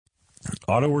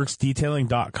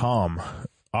AutoWorksDetailing.com.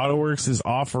 AutoWorks is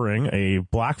offering a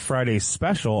Black Friday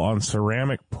special on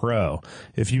Ceramic Pro.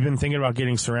 If you've been thinking about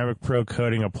getting Ceramic Pro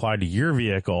coating applied to your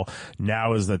vehicle,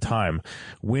 now is the time.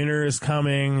 Winter is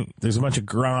coming. There's a bunch of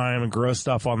grime and gross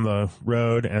stuff on the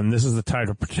road, and this is the time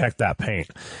to protect that paint.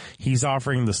 He's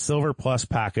offering the Silver Plus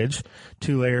package,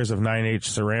 2 layers of 9H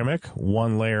ceramic,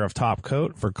 1 layer of top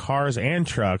coat for cars and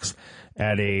trucks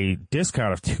at a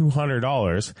discount of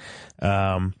 $200.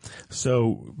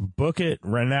 So book it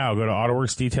right now. Go to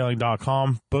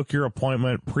AutoWorksDetailing.com, book your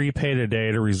appointment, prepay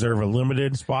today to reserve a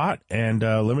limited spot, and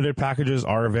limited packages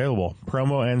are available.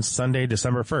 Promo ends Sunday,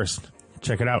 December 1st.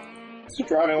 Check it out. It's the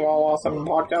Driving While Awesome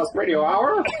Podcast Radio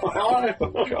Hour.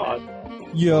 Oh,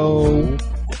 God. Yo.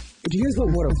 Do you guys know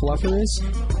what a fluffer is?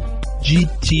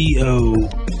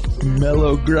 GTO.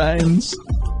 Mellow grinds.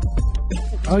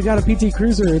 Oh, I got a PT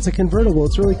Cruiser. It's a convertible.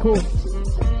 It's really cool.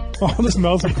 Oh, this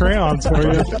smells of crayons for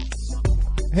you.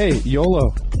 Hey,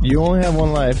 YOLO. You only have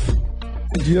one life.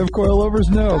 Do you have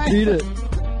coilovers? No. Beat it.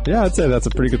 Yeah, I'd say that's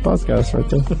a pretty good podcast right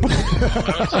there.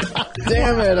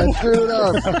 Damn it, I screwed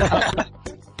up.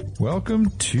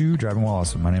 Welcome to Driving While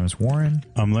Awesome. My name is Warren.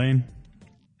 I'm Lane.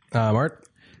 Art.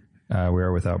 We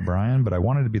are without Brian, but I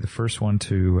wanted to be the first one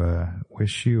to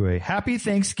wish you a happy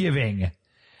Thanksgiving.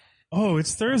 Oh,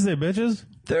 it's Thursday, bitches.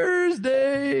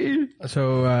 Thursday.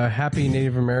 So, happy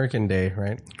Native American Day,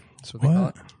 right? That's what they call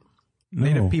it. No.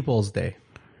 Native Peoples Day.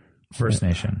 First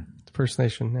Nation. First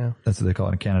Nation, yeah. That's what they call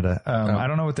it in Canada. I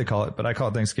don't know what they call it, but I call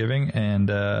it Thanksgiving, and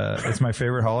it's my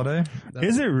favorite holiday.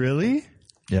 Is it really?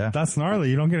 Yeah. That's gnarly.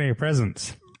 You don't get any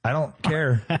presents. I don't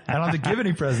care. I don't have to give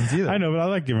any presents either. I know, but I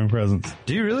like giving presents.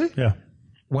 Do you really? Yeah.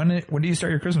 When do you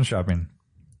start your Christmas shopping?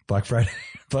 Black Friday?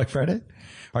 Black Friday?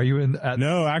 Are you in at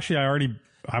No, actually,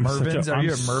 I'm Mervin's? Are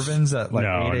you at Mervin's at like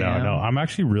 8 a.m.? No. I'm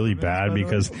actually really bad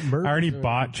because I already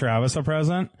bought Travis a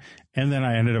present, and then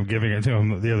I ended up giving it to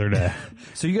him the other day.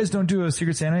 So you guys don't do a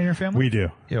Secret Santa in your family? We do.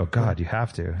 Oh, God, you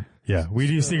have to. Yeah, we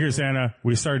do Secret Santa.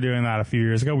 We started doing that a few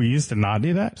years ago. We used to not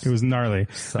do that. It was gnarly.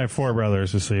 I have 4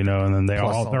 brothers, just so you know, and then they're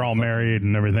all married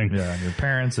and everything. Yeah, and your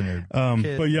parents and your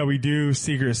kids. But yeah, we do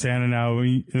Secret Santa now.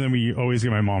 And then we always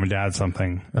give my mom and dad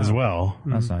something as well.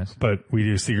 That's nice. But we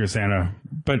do Secret Santa.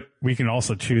 But we can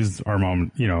also choose our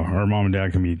mom. You know, our mom and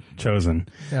dad can be chosen.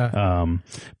 Yeah.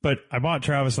 But I bought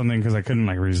Travis something because I couldn't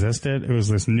resist it. It was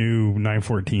this new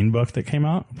 914 book that came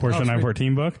out, Porsche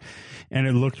 914 book. And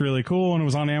it looked really cool, and it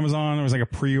was on Amazon. It was like a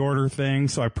pre-order thing,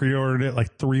 so I pre-ordered it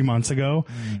like 3 months ago,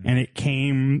 and it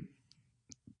came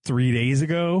 3 days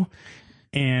ago.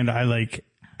 And I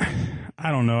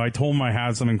don't know. I told him I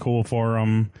had something cool for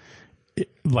him,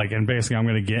 and basically I'm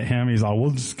going to get him. He's like,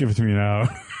 "Well, just give it to me now."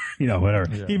 You know,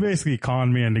 whatever. Yeah. He basically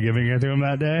conned me into giving it to him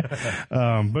that day.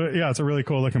 But yeah, it's a really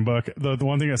cool looking book. The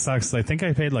one thing that sucks is I think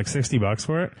I paid like $60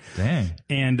 for it. Dang.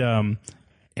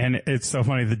 And it's so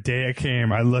funny. The day it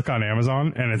came, I look on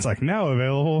Amazon and it's like now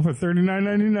available for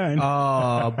 $39.99.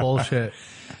 Oh, bullshit.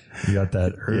 You got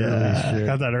that early shit.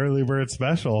 Got that early bird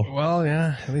special. Well,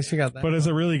 yeah, at least you got that. But it's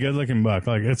a really good looking book.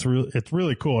 Like it's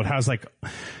really cool. It has I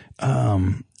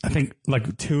think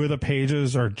 2 of the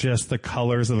pages are just the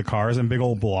colors of the cars in big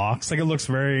old blocks. Like it looks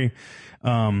very,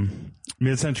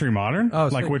 mid-century modern. Oh,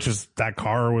 which is, that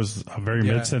car was a very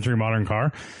mid-century modern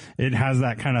car. It has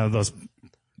that kind of those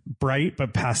bright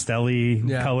but pastel-y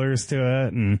colors to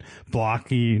it and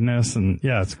blockiness, and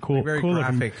yeah, it's cool. Very cool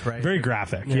graphic, looking, right? Very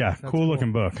graphic. Yeah, cool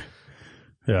looking book.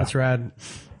 Yeah, that's rad.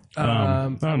 I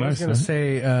was going to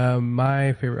say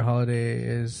my favorite holiday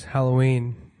is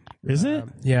Halloween. Is it?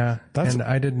 Yeah, and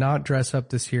I did not dress up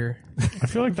this year. I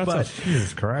feel like that's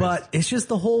Jesus Christ. But it's just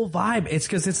the whole vibe. It's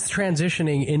because it's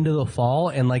transitioning into the fall,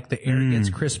 and the air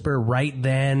gets crisper right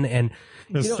then, and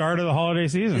the start of the holiday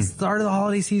season. The start of the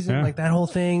holiday season, that whole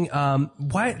thing.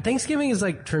 Why Thanksgiving is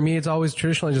for me, it's always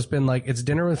traditionally just been it's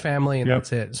dinner with family and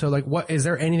that's it. So what is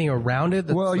there anything around it?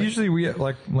 Well, usually we,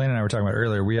 like Lane and I were talking about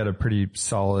earlier, we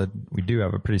do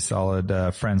have a pretty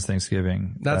solid Friends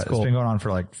Thanksgiving. That's cool. It's been going on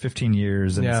for 15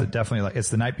 years, and it's definitely it's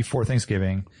the night before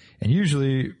Thanksgiving. And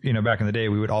usually, back in the day,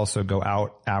 we would also go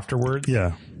out afterwards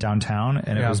downtown,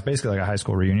 and it was basically like a high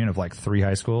school reunion of 3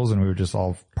 high schools, and we would just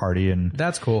all party, and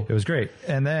that's cool. It was great.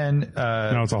 And then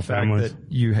now it's all families.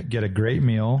 That you get a great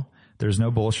meal. There's no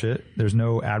bullshit. There's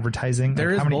no advertising. There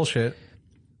is bullshit.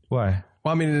 Why?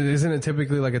 Well, I mean, isn't it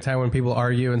typically a time when people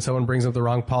argue and someone brings up the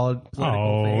wrong political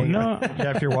thing? No.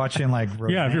 Yeah, if you're watching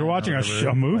if you're watching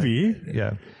a movie.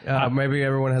 Yeah. Maybe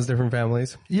everyone has different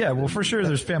families. Yeah, well, for sure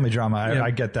there's family drama. I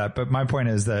get that. But my point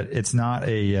is that it's not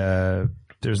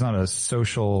there's not a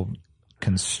social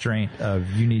constraint of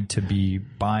you need to be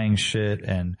buying shit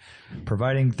and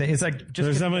providing things. It's like just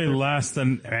there's definitely less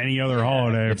than any other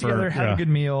holiday. Get together, have a good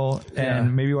meal,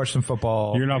 and maybe watch some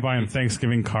football. You're not buying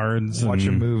Thanksgiving cards. Watch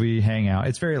a movie, hang out.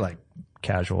 It's very like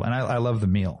casual, and I love the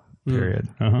meal. Period.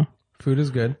 Food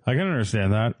is good. I can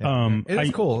understand that.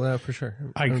 It's cool for sure.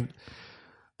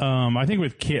 I think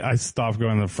with kids, I stopped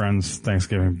going to friends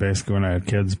Thanksgiving basically when I had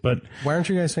kids. But why aren't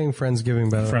you guys saying Friendsgiving?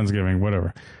 By the way? Friendsgiving,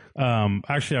 whatever.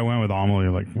 Actually, I went with Amelie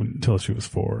like until she was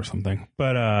 4 or something.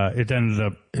 But it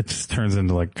just turns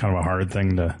into like kind of a hard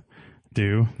thing to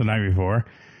do the night before.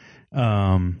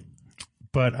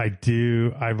 But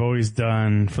I've always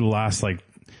done for the last like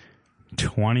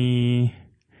 20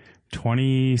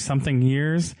 something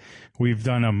years. We've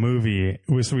done a movie.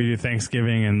 So we do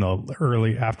Thanksgiving in the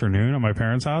early afternoon at my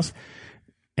parents' house.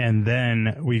 And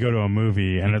then we go to a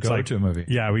movie and it's like, to a movie.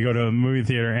 Yeah, we go to a movie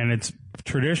theater and it's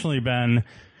traditionally been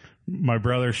my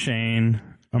brother Shane,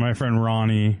 my friend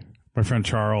Ronnie, my friend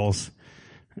Charles,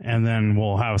 and then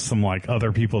we'll have some like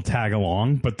other people tag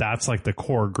along, but that's like the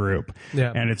core group.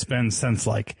 Yeah. And it's been since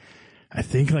like, I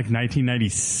think like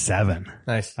 1997.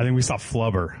 Nice. I think we saw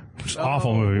Flubber, which is an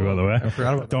awful movie, by the way. I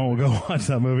forgot about that. Don't go watch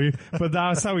that movie. But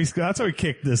that's how we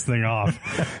kicked this thing off.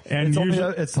 And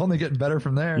it's only getting better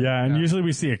from there. Yeah. And usually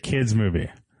we see a kid's movie.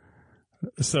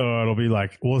 So it'll be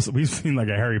like, we've seen like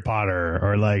a Harry Potter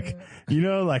or like,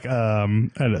 like,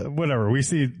 whatever. We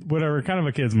see whatever kind of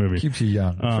a kid's movie. Keeps you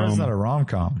young. It's not a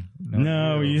rom-com.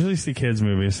 No, we usually see kids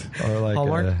movies. Or like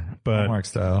Hallmark? Hallmark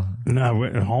style.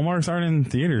 No, Hallmarks aren't in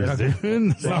theaters, dude.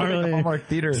 It's not really Hallmark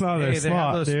theater. It's not their They spot,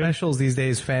 have those dude. specials these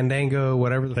days, Fandango,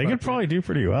 whatever. They could probably do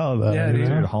pretty well, though. Yeah, dude.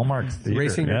 Dude, Hallmark theater.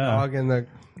 Racing your dog in the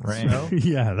snow.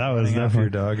 Yeah, that was Running after your definitely.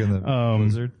 dog in the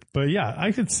blizzard. But yeah,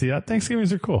 I could see that.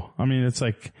 Thanksgivings are cool. I mean, it's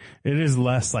like, it is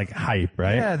less like hype,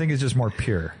 right? Yeah, I think it's just more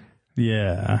pure.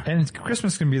 Yeah. And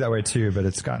Christmas can be that way too, but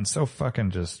it's gotten so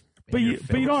fucking just. But you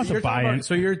don't have to You're buy talking in. about-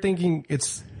 so you're thinking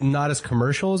it's not as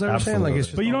commercial as I was saying? Like it's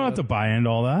just But you don't have to buy into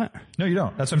all that. No, you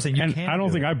don't. That's what I'm saying. You And can't. I don't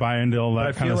think I buy into all But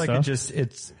I that kind feel of like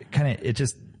stuff. it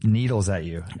just needles at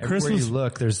you. Everywhere Christmas- you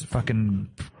look, there's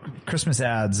fucking Christmas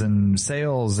ads and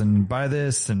sales and buy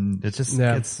this and it just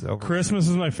gets over. Christmas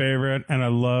is my favorite,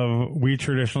 and we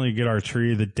traditionally get our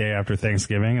tree the day after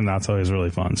Thanksgiving, and that's always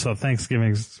really fun. So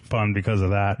Thanksgiving's fun because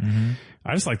of that. Mm-hmm.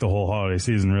 I just like the whole holiday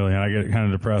season, really, and I get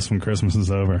kind of depressed when Christmas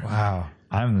is over. Wow.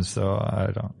 I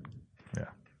don't. Yeah.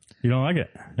 You don't like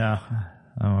it? No.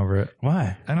 I'm over it.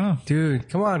 Why? I don't know. Dude,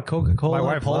 come on, Coca-Cola. My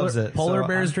wife loves it, Polar so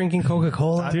bears drinking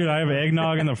Coca-Cola. Dude, I have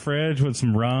eggnog in the fridge with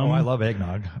some rum. Oh, I love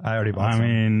eggnog. I already bought some. I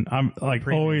mean, I'm like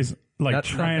always like Not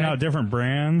trying bad. out different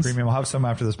brands. Premium. I'll have some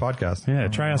after this podcast. Yeah,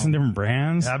 try out some different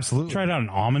brands. Absolutely. Tried out an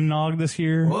almond nog this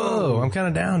year. Whoa, I'm kind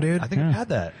of down, dude. I think I've had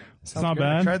that. It's not I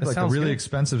bad. tried like the sounds really good.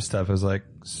 expensive stuff. It was like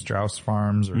Strauss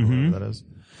Farms or whatever that is.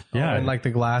 Yeah, And like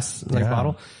the glass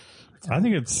bottle. I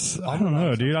think I don't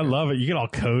know, dude. I love it. You get all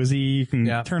cozy. You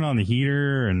can turn on the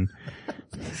heater and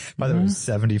By the way, it was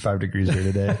 75 degrees here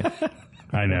today.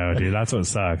 I know, dude. That's what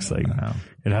sucks. Like,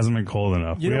 it hasn't been cold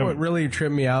enough. You know what really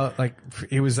tripped me out? Like,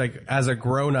 it was like, as a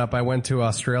grown up, I went to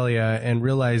Australia and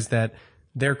realized that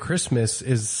their Christmas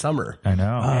is summer. I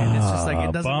know. And it's just like,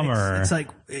 it doesn't bummer. It's like,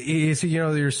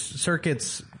 your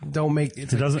circuits don't make, It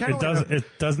doesn't. It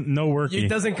doesn't. No worky. it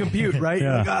doesn't compute, right?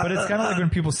 Yeah. Like, But it's kind of like when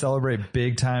people celebrate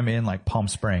big time in like Palm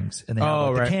Springs and they have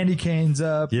like right. the candy canes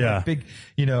up, Yeah. like big,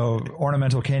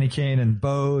 ornamental candy cane and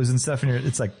bows and stuff. And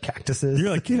it's like cactuses. You're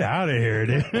like, get out of here,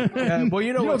 dude. yeah, well,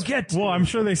 you know what? Well, I'm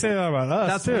sure they say that about us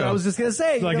That's too. what I was just going to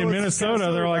say. Like in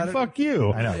Minnesota, they're like, "Fuck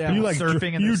you." I know. Yeah. You like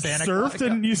Surfing and you there's Santa Claus. surfed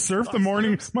and you surfed the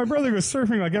morning. My brother goes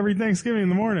surfing like every Thanksgiving in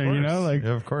the morning. You know, like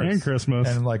Yeah, of course. and Christmas.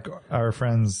 And like our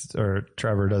friends or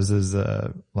Trevor does his,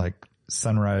 like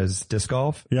sunrise disc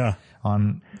golf. Yeah.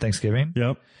 On Thanksgiving.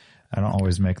 Yep. I don't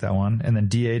always make that one. And then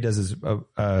DA does his,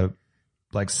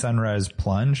 like sunrise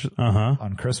plunge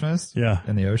on Christmas. Yeah.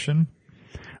 In the ocean.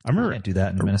 I remember Can't do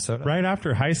that in Minnesota. right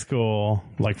after high school,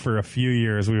 like for a few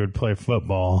years, we would play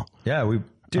football Yeah, we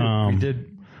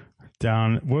did.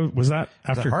 down. What was that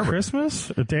after Harvard. Christmas?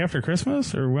 A day after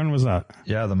Christmas, or when was that?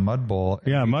 Yeah, the Mud Bowl.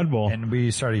 Yeah, Mud Bowl. And we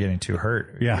started getting too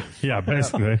hurt. Yeah,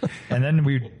 basically. And then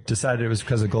we decided it was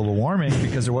because of global warming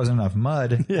because there wasn't enough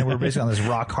mud. And we were basically on this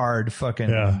rock hard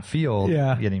fucking field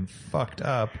getting fucked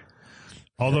up.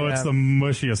 Although it's the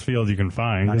mushiest field you can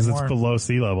find because it's anymore. below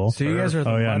sea level. So you guys are.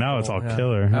 Oh yeah, now it's all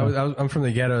killer. Yeah. I'm from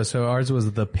the ghetto, so ours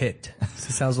was the pit. It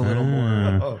sounds a little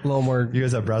more. You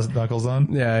guys have brass knuckles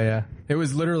on? Yeah. It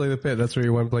was literally the pit. That's where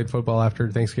you went and played football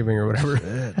after Thanksgiving or whatever.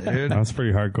 Dude. That's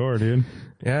pretty hardcore, dude.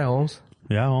 Yeah, Holmes.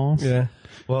 Yeah, almost.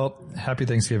 Well, happy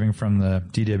Thanksgiving from the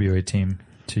DWA team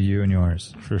to you and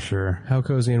yours. For sure. How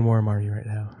cozy and warm are you right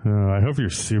now? I hope you're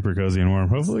super cozy and warm.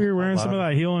 Hopefully you're wearing some of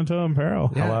that heel and toe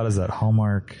apparel. How loud is that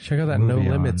Hallmark? Check out that No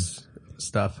Limits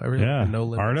stuff. I really like the No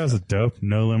Limits. Art has a dope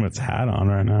No Limits hat on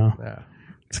right now. Yeah.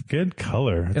 It's a good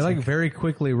color. It like very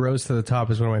quickly rose to the top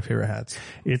as one of my favorite hats.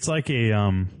 It's like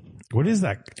a, what is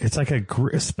that? It's like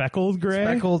a speckled gray.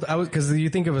 Speckled, because you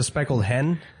think of a speckled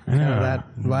hen, kind of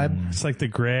that vibe. It's like the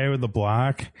gray with the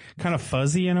black, kind of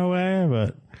fuzzy in a way,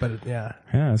 but yeah,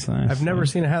 it's nice. I've never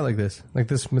seen a hat like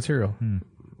this material.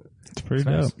 It's pretty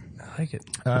dope. Nice. I like it.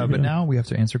 But now we have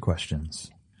to answer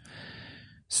questions.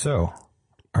 So,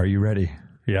 are you ready?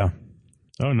 Yeah.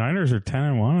 Oh, Niners are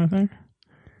 10-1, I think.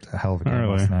 A hell of a game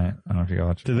last night. I don't know if you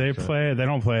watched. Do they play? They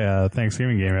don't play a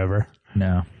Thanksgiving game ever.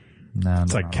 No.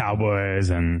 It's like Cowboys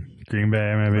and Green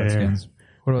Bay, maybe. Redskins.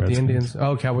 What about the Indians?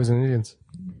 Oh, Cowboys and Indians.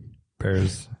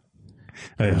 Bears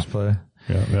play.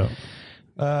 Yeah.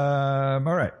 All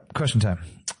right. Question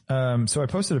time. So I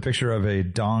posted a picture of a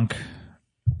Donk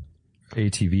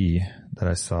ATV that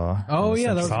I saw. Oh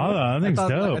yeah, I saw that. I think it's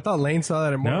dope. I thought Lane saw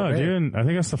that at No, dude. I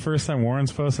think that's the first time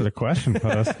Warren's posted a question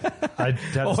post. I had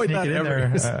to sneak it in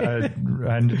there.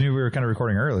 I knew we were kind of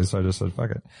recording early, so I just said,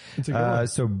 fuck it.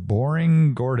 So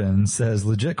Boring Gordon says,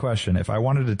 legit question. If I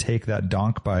wanted to take that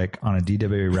Donk bike on a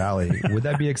DWA rally, would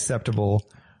that be acceptable,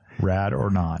 rad or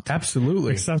not?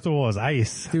 Absolutely. Acceptable as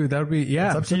ice. Dude, that would be, yeah.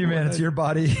 It's up to you, man. It's your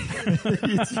body.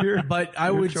 It's your, but I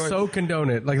would so condone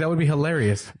it. Like, that would be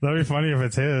hilarious. That'd be funny if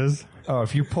it's his. Oh,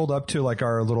 if you pulled up to like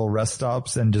our little rest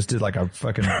stops and just did like a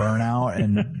fucking burnout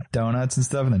and donuts and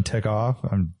stuff and then took off,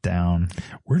 I'm down.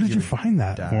 Where did you find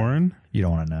that, Warren? You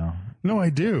don't want to know. No,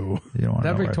 I do. You don't want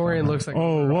to know. That Victorian looks like.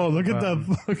 Oh, whoa, look at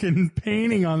the fucking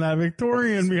painting on that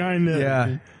Victorian behind it.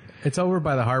 Yeah. It's over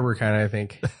by the harbor kind of, I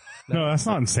think. No, that's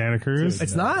not in Santa Cruz.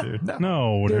 It's not?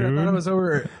 No, dude. I thought it was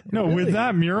over. No, really? With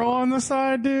that mural on the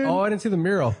side, dude. Oh, I didn't see the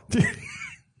mural. Dude.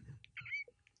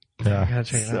 Yeah. I gotta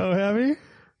check it out. So heavy.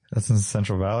 That's in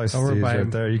Central Valley, Steve,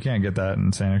 right there. You can't get that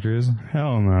in Santa Cruz.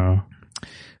 Hell no.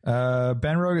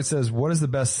 Ben Roget says, what is the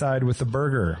best side with the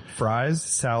burger? Fries,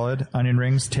 salad, onion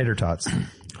rings, tater tots.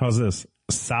 How's this?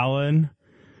 Salad,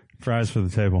 fries for the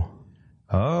table.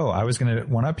 Oh, I was going to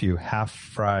one up you. Half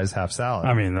fries, half salad.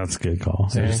 I mean, that's a good call.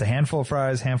 So just a handful of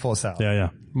fries, handful of salad.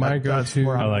 Yeah. My go-to.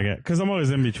 I like it. Cause I'm always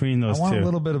in between those two. I want a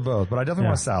little bit of both, but I definitely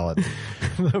want a salad.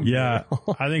 Yeah.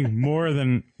 I think more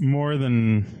than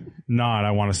not,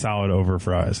 I want a salad over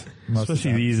fries.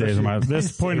 Especially these days,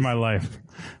 this point in my life.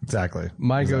 Exactly.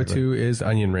 My go-to is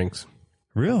onion rings.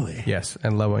 Really? Yes. I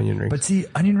love onion rings. But see,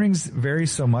 onion rings vary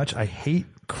so much. I hate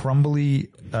crumbly,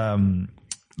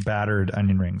 battered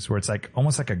onion rings where it's like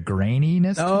almost like a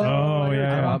graininess. Oh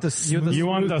yeah. I want the you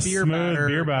want the smooth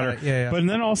beer batter. Yeah. But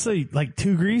then also like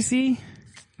too greasy.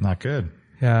 Not good.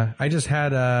 Yeah. I just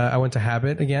had, I went to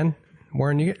Habit again.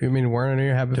 Warren, Warren, I know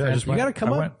you're a Habit fan. You got to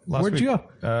come up. Where'd you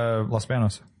go? Los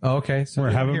Banos. Oh, okay. So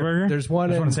Habit Burger? There's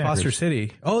one in Foster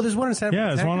City. Oh, there's one in San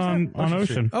Yeah, there's one on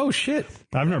Ocean. Oh, shit.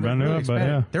 I've never been to it, but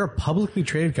yeah. They're a publicly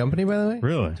traded company, by the way.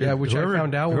 Really? Yeah, which I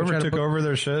found out. Whoever took over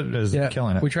their shit is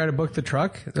killing it. We tried to book the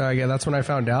truck. Yeah, that's when I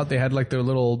found out they had like their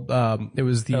little, it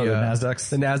was the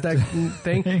NASDAQ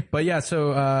thing. But yeah,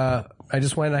 so, I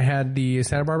just went, I had the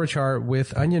Santa Barbara chart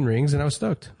with onion rings and I was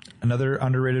stoked. Another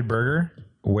underrated burger.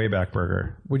 Wayback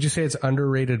Burger. Would you say it's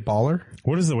underrated baller?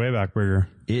 What is the Wayback Burger?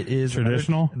 It is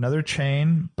traditional. Another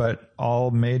chain, but all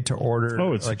made to order.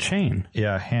 Oh, it's like a chain.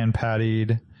 Yeah, hand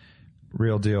pattied,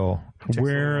 real deal.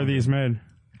 Where are these made?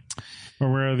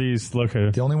 Or where are these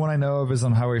located? The only one I know of is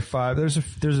on Highway 5. There's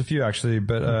a few actually,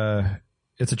 but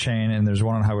it's a chain, and there's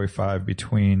one on Highway 5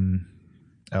 between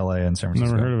LA and San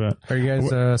Francisco. Never heard of it. Are you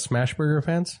guys Smash Burger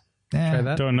fans? Try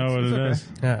that? Don't know what it is.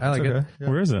 Yeah, I like it. Yeah.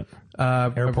 Where is it?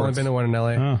 I've only been to one in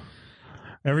LA. Oh.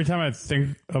 Every time I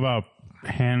think about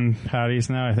hand patties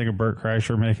now, I think of Bert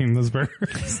Kreischer making those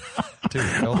burgers. Dude,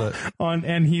 killed it.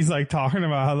 And he's like talking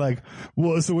about how like,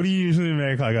 well, so what do you usually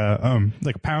make? Like a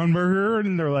pound burger?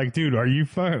 And they're like, dude, are you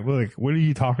like, what are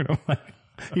you talking about? Like,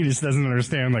 he just doesn't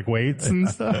understand like weights and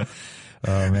stuff.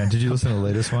 Oh man, did you listen to the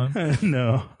latest one?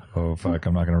 No. Oh fuck,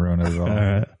 I'm not going to ruin it at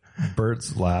all.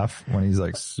 Bert's laugh when he's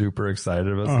like super excited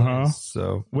about something.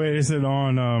 So wait, is it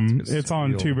on? It's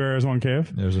on Two Bears One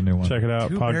Cave. There's a new one. Check it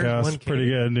out. Podcast, pretty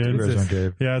good, dude. Two Bears One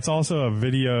Cave. Yeah, it's also a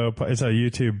video. It's a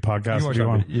YouTube podcast.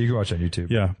 You can watch on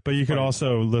YouTube. Yeah, but you could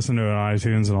also listen to it on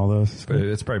iTunes and all those. But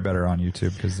it's probably better on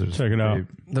YouTube because there's. Check it out.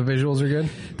 The visuals are good.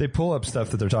 They pull up stuff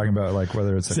that they're talking about, like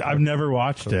whether it's. I've never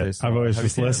watched it. I've always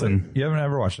just listened. You haven't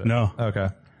ever watched it? No. Okay.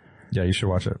 Yeah, you should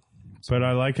watch it. But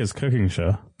I like his cooking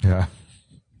show. Yeah.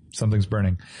 Something's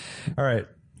burning. All right.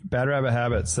 Bad Rabbit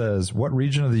Habit says, what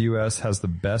region of the U.S. has the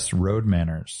best road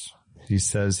manners? He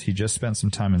says he just spent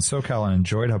some time in SoCal and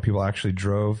enjoyed how people actually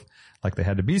drove like they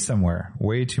had to be somewhere.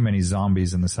 Way too many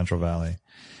zombies in the Central Valley.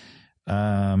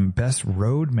 Best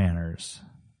road manners.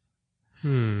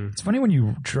 It's funny when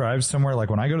you drive somewhere, like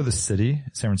when I go to the city,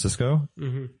 San Francisco,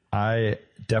 I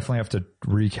definitely have to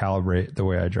recalibrate the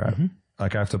way I drive.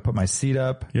 Like I have to put my seat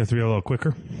up. You have to be a little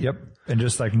quicker. Yep. And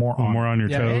just like more on your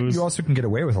toes. And you also can get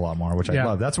away with a lot more, which I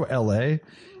love. That's what LA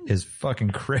is fucking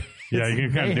crazy. Yeah, you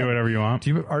can kind of do whatever you want.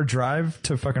 Our drive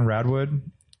to fucking Radwood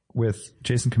with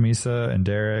Jason Camisa and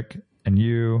Derek and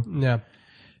you. Yeah.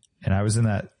 And I was in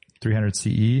that 300 CE.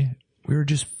 We were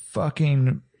just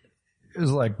fucking, it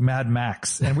was like Mad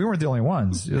Max. And we weren't the only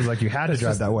ones. It was like you had to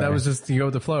drive that way. That was just you go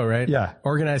with the flow, right? Yeah.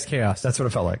 Organized chaos. That's what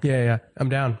it felt like. Yeah. I'm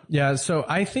down. Yeah. So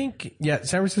I think, San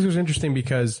Francisco is interesting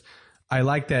because I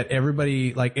like that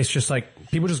everybody, like, it's just like,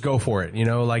 people just go for it, you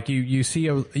know, like you see,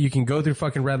 you can go through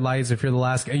fucking red lights if you're the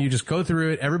last guy, you just go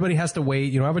through it. Everybody has to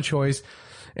wait. You don't have a choice.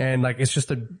 And like, it's just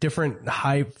a different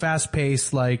fast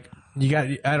pace. Like you got,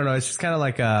 I don't know. It's just kind of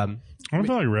like, I don't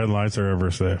feel like red lights are ever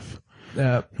safe.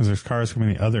 Because there's cars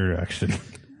coming the other direction.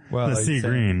 Well, they see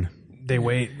green. They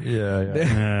wait.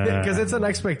 Yeah. Because it's an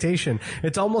expectation.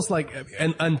 It's almost like,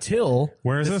 until.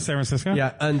 Where is this? San Francisco?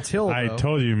 Yeah. Until. I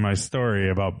told you my story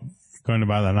about going to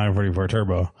buy that 944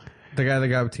 Turbo. The guy that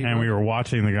got with and we were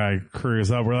watching the guy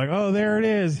cruise up. We're like, oh, there it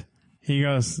is. He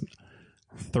goes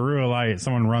through a light.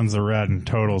 Someone runs the red and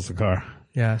totals the car.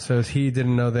 Yeah, so he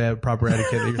didn't know the proper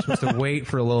etiquette that you're supposed to wait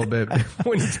for a little bit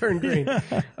when you turn green.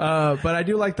 But I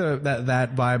do like that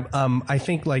vibe. I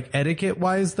think like etiquette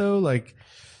wise though, like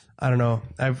I don't know.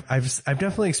 I've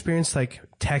definitely experienced like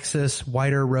Texas,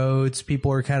 wider roads.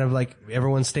 People are kind of like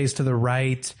everyone stays to the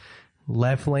right.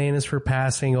 Left lane is for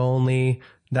passing only.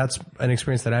 That's an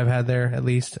experience that I've had there at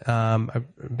least. I've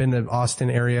been to Austin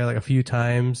area like a few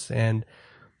times and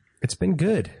it's been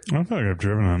good. I don't feel like I've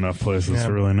driven enough places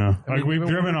to really know. Like we've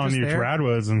driven on these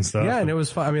Radwoods and stuff. Yeah, and it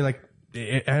was fun. I mean, like,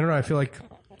 I don't know. I feel like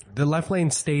the left lane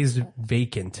stays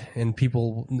vacant and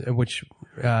people, which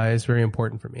is very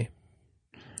important for me.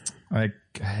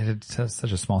 It's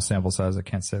such a small sample size. I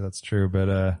can't say that's true, but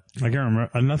I can't remember.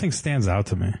 Nothing stands out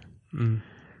to me.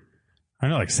 I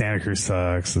know like Santa Cruz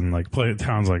sucks and like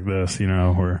towns like this, you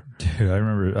know, where. Dude, I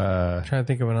remember trying to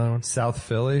think of another one. South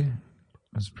Philly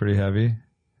was pretty heavy.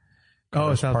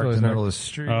 Oh, South Philly in the middle of the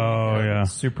street. Oh, yeah.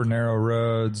 Super narrow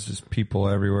roads, just people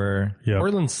everywhere. Yeah.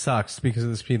 Portland sucks because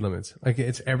of the speed limits. Like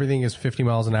everything is 50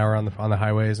 miles an hour on the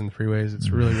highways and the freeways. It's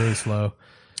really, really slow.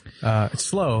 It's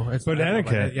slow. But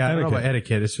etiquette. I don't know about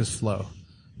etiquette. It's just slow.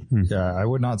 Yeah, I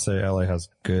would not say LA has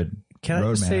good road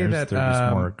manners. Say that they're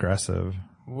just more aggressive.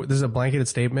 This is a blanketed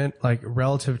statement. Like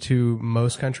relative to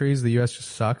most countries, the U.S.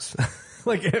 just sucks.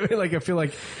 I feel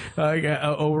like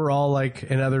overall, like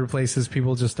in other places,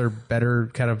 people just are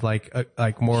better, kind of like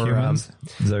more. Humans?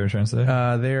 Is that what you're trying to say?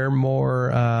 They're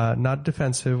more not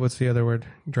defensive. What's the other word?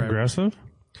 Aggressive.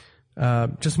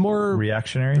 Just more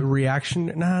reactionary.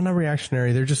 Not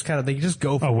reactionary. They're just they just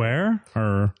go for aware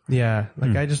or yeah.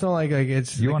 Like I just don't like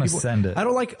it's. You like want to send it. I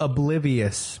don't like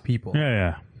oblivious people.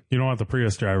 Yeah. You don't want the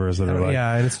Prius drivers that are like,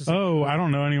 and it's just, I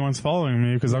don't know anyone's following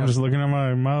me because I'm just looking at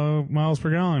my miles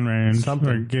per gallon range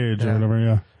or gauge or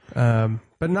whatever. Yeah.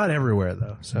 But not everywhere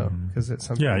though. So because it's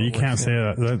something. Yeah, you can't say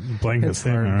that blanket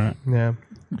statement, right?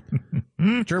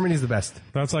 Yeah. Germany's the best.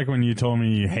 That's like when you told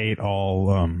me you hate all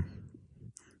of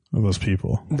those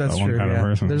people. That's that true. One kind of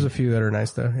person. There's a few that are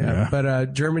nice though. Yeah.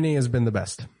 But Germany has been the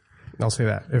best. I'll say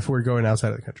that if we're going outside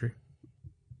of the country.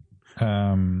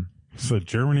 So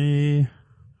Germany,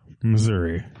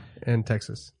 Missouri, and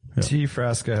Texas. Yep. T.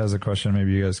 Frasca has a question.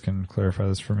 Maybe you guys can clarify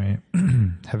this for me.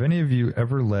 Have any of you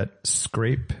ever let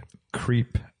scrape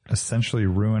creep essentially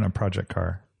ruin a project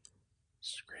car?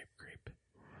 Scrape creep.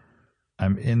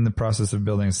 I'm in the process of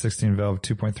building a 16-valve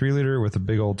 2.3 liter with a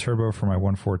big old turbo for my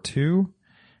 142,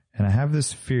 and I have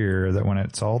this fear that when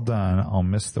it's all done, I'll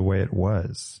miss the way it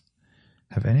was.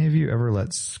 Have any of you ever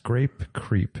let scrape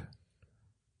creep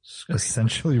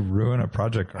essentially ruin a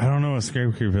project car? I don't know what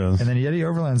scrape creep is. And then Yeti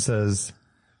Overland says,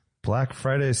 Black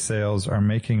Friday sales are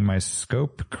making my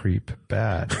scope creep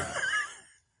bad.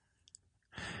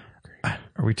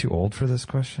 Are we too old for this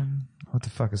question? What the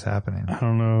fuck is happening? I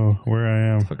don't know where I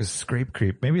am. What the fuck is scrape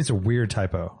creep? Maybe it's a weird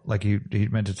typo. Like he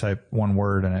meant to type one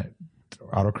word and it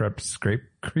autocorrect scrape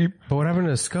creep. But what happened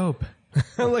to scope?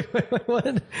 Like, what?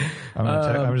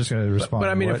 I'm just going to respond. But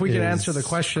I mean, if we can answer the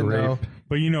question though.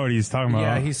 But you know what he's talking about.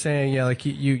 Yeah, he's saying, like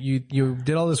you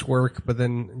did all this work, but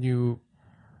then you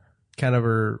kind of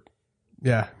are,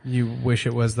 you wish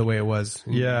it was the way it was.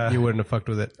 Yeah. You wouldn't have fucked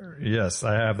with it. Yes,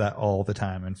 I have that all the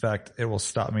time. In fact, it will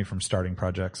stop me from starting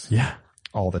projects. Yeah.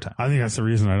 All the time. I think that's the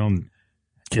reason I don't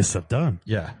get stuff done.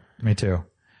 Yeah, me too.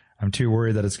 I'm too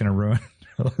worried that it's going to ruin.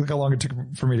 Look how long it took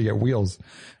for me to get wheels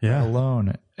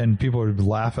alone. And people would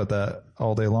laugh at that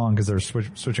all day long because they're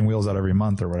switching wheels out every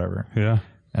month or whatever. Yeah.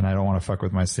 And I don't want to fuck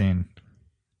with my scene.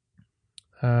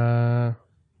 I'm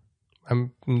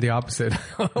the opposite.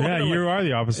 Yeah, you are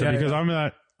the opposite because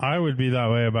I would be that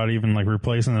way about even like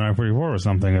replacing the 944 with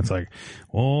something. It's like,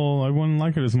 well, I wouldn't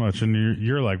like it as much. And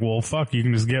you're like, well, fuck, you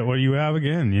can just get what you have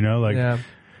again, you know, like, yeah.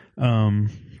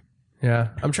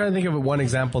 I'm trying to think of one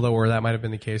example though where that might have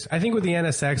been the case. I think with the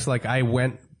NSX, like I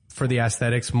went for the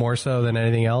aesthetics more so than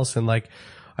anything else. And like,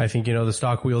 I think, you know, the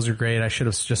stock wheels are great. I should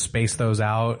have just spaced those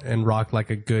out and rocked like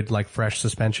a good, like fresh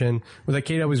suspension. With the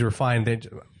KWs were fine.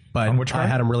 But I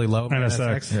had them really low.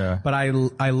 NSX. Yeah. But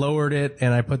I lowered it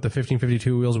and I put the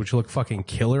 1552 wheels, which look fucking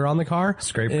killer on the car.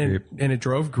 Scrape creep. And it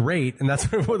drove great. And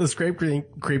that's where the scrape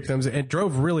creep comes in. It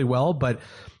drove really well, but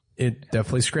it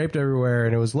definitely scraped everywhere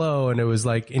and it was low and it was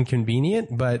like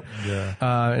inconvenient, but,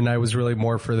 and I was really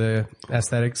more for the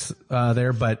aesthetics,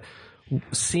 there, but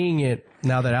seeing it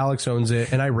now that Alex owns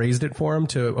it and I raised it for him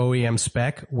to OEM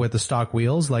spec with the stock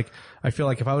wheels, like I feel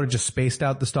like if I would have just spaced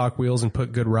out the stock wheels and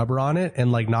put good rubber on it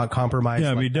and like not compromise,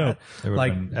 it'd be dope. It would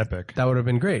have been epic. That would have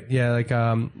been great. Yeah. Like,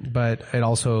 but it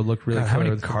also looked really God, cool. how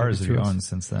many cars have you owned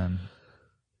since then?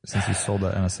 Since you sold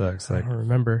that NSX? Like, I don't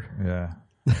remember. Yeah.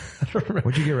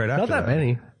 What'd you get right after Not that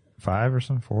many. 5 or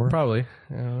something? 4? Probably.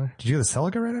 Did you get the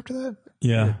Celica right after that?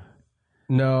 Yeah.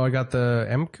 No, I got the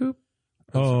M Coupe.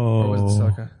 Oh. Or was it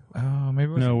Celica? Oh,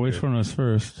 maybe it was No, which one was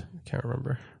first? Can't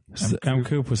remember. M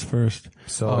Coupe was first.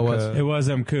 Celica. It was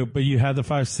M Coupe, but you had the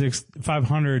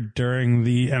 500 during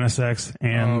the NSX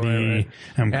and the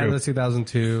M Coupe. And the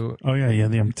 2002. Oh yeah,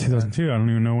 the M 2002. I don't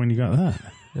even know when you got that.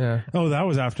 Yeah. Oh, that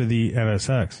was after the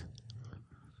NSX.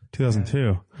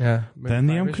 2002. Yeah. Then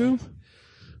the M Coupe?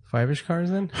 5-ish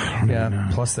cars then? Yeah.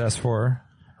 Plus the S4.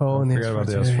 Oh, and Forgot about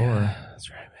the S4. Yeah. That's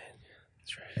right, man.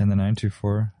 That's right. And the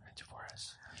 924.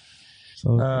 924S.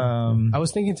 So, I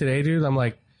was thinking today, dude, I'm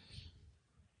like,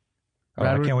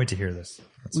 I can't wait to hear this.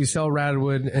 we sell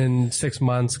Radwood in 6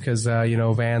 months because, you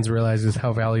know, Vans realizes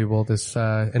how valuable this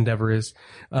endeavor is.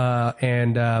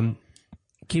 And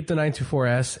keep the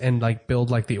 924S and like build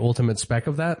like the ultimate spec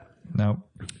of that. Nope.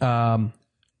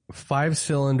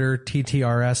 5-cylinder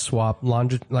TTRS swap,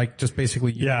 like just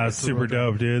basically. yeah, it's super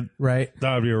dope, dude. Right.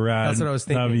 That would be a rad. That's what I was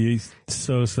thinking. That would be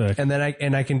so sick. And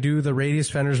then I can do the radius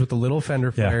fenders with the little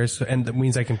fender flares, and that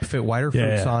means I can fit wider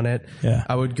Fuchs on it. Yeah.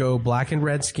 I would go black and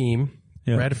red scheme,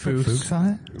 red Fuchs on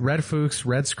it? red Fuchs,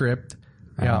 red script,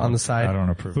 on the side. I don't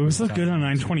approve. Fuchs look good on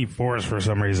 924s for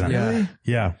some reason. Yeah.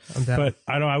 Yeah. But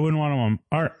I wouldn't want them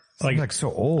on, Like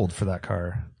so old for that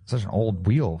car. Such an old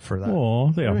wheel for that. well,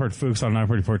 they offered Fuchs on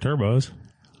 944 turbos.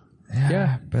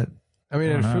 Yeah. But I mean,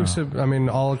 and Fuchs,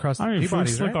 all across the I mean, Peabodys,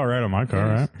 Fuchs look right? all right on my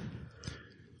car,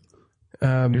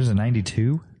 right? here's a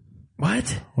 92.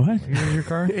 What? What? Here's your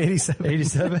car? 87.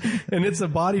 87? And it's a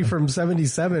body from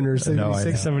 77 or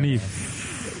 76.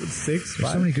 76. There's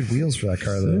so many good wheels for that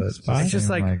car though. It's just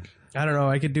like, I don't know.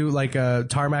 I could do like a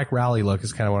tarmac rally look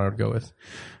is kind of what I would go with.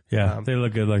 Yeah, they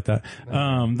look good like that.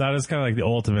 That is kind of like the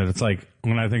ultimate. It's like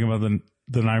when I think about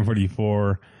the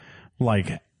 944,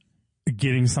 like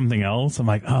getting something else, I'm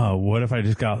like, oh, what if I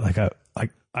just got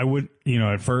I would, you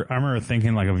know, at first I remember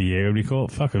thinking like a V8 would be cool.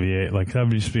 Fuck a V8. Like that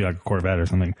would just be like a Corvette or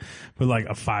something. But like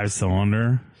a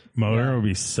 5-cylinder motor would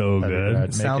be so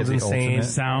good. Sounds insane.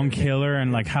 Sound killer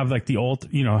and like have like the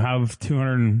have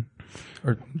 200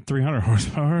 or 300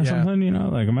 horsepower or something, you know,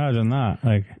 like imagine that.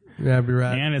 Like, yeah, it'd be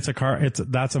rad. and it's a car.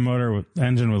 That's a motor with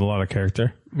engine with a lot of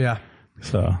character. Yeah.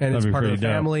 So And that'd it's be part of pretty the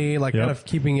family, like kind of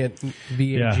keeping it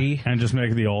V and G. And just make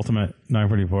it the ultimate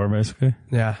 944 basically.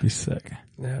 Yeah. Be sick.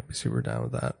 Yeah, I'd be super down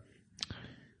with that.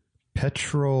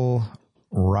 Petrol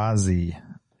Razi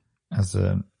as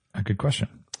a good question.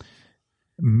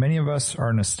 Many of us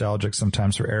are nostalgic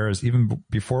sometimes for eras even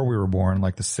before we were born,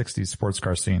 like the 60s sports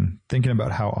car scene, thinking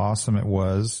about how awesome it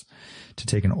was to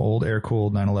take an old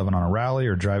air-cooled 911 on a rally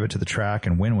or drive it to the track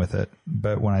and win with it.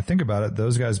 But when I think about it,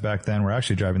 those guys back then were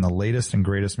actually driving the latest and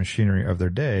greatest machinery of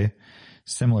their day,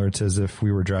 similar to as if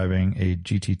we were driving a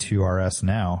GT2 RS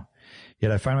now.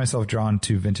 Yet I find myself drawn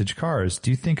to vintage cars. Do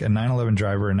you think a 911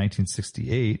 driver in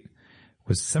 1968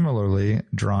 was similarly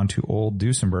drawn to old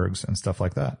Duesenbergs and stuff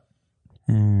like that?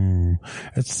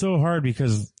 It's so hard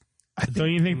because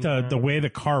don't you think the way the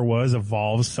car was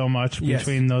evolved so much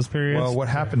between those periods? Well, what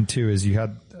happened too is you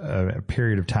had a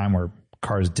period of time where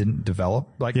cars didn't develop.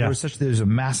 Like there's a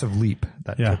massive leap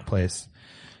that took place.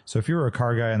 So if you were a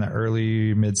car guy in the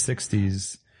early mid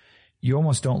 60s, you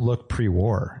almost don't look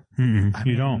pre-war.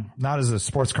 You don't. Not as a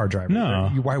sports car driver. No.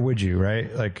 Why would you,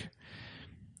 right? Like,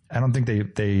 I don't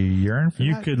think they yearn for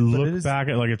You that, could look back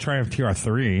at like a Triumph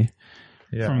TR3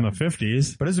 from the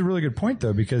 50s. But it's a really good point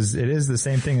though, because it is the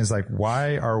same thing as like,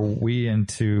 why are we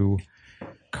into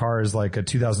cars like a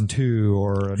 2002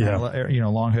 or a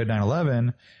long hood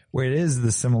 911, where it is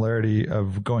the similarity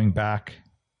of going back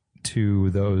to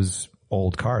those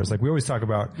old cars. Like we always talk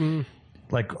about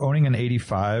like owning an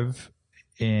 85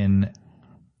 in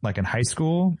high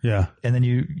school. Yeah. And then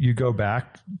you go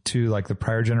back to like the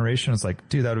prior generation. It's like,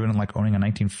 dude, that would have been like owning a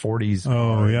 1940s.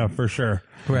 Oh yeah, for sure.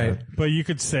 Right. But you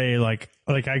could say like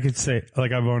I could say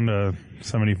like I've owned a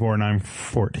 74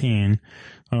 914,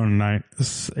 owned a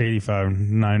 85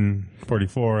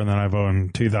 944, and then I've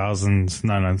owned 2000s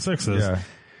 996s. Yeah.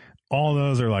 All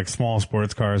those are like small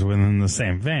sports cars within the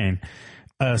same vein.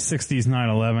 A 60s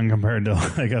 911 compared to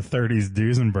like a 30s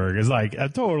Duesenberg is like a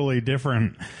totally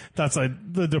different. That's like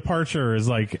the departure is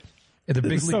like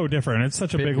it's so different. It's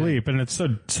such a big leap, and it's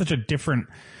such a different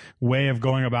way of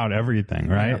going about everything,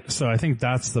 right? Yeah. So I think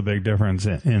that's the big difference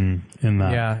in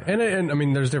that. Yeah, and I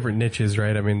mean, there's different niches,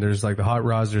 right? I mean, there's like the hot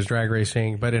rods, there's drag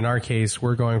racing, but in our case,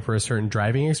 we're going for a certain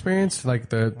driving experience, like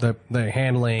the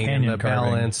handling and the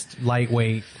balanced,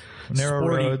 lightweight,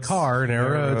 sporty car,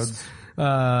 narrow roads.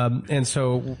 And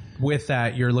so with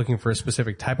that, you're looking for a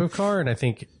specific type of car. And I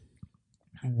think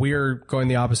we're going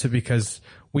the opposite because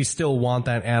we still want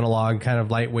that analog kind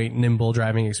of lightweight, nimble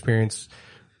driving experience,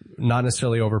 not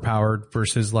necessarily overpowered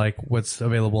versus like what's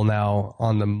available now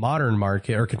on the modern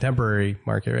market or contemporary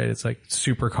market, right? It's like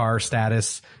supercar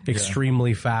status,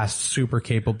 extremely fast, super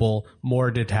capable, more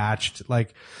detached.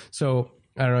 Like, so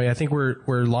I don't know. I think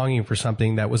we're longing for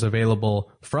something that was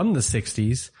available from the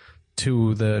 60s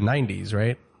to the 90s,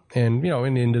 right? And,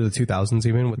 and into the 2000s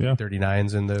even with the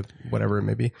 39s and the whatever it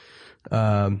may be.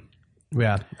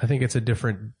 Yeah, I think it's a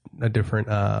different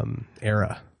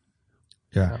era.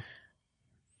 Yeah.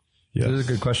 Yes. It is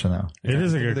a good question though. It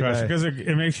is a good question because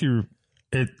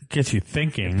it gets you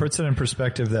thinking. It puts it in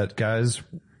perspective that guys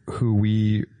who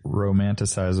we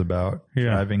romanticize about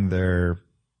driving their,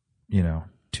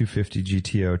 250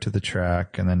 GTO to the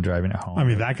track and then driving it home. I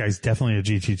mean, that guy's definitely a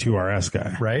GT2 RS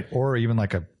guy. Right? Or even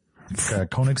like a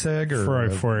Koenigsegg or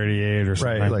Ferrari 488 or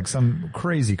something. Right, like some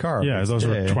crazy car. Yeah, those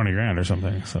were $20,000 or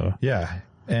something. So yeah.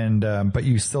 And, but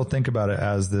you still think about it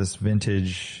as this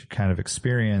vintage kind of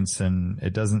experience, and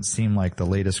it doesn't seem like the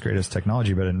latest, greatest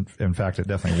technology, but in fact, it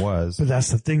definitely was. But that's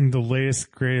the thing. The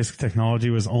latest, greatest technology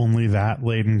was only that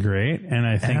late and great. And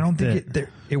I think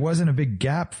it wasn't a big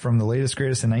gap from the latest,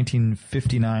 greatest in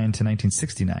 1959 to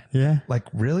 1969. Yeah. Like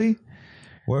really?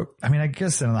 Well, I mean, I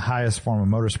guess in the highest form of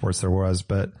motorsports there was,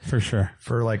 but for sure,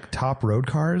 for like top road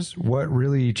cars, what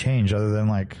really changed other than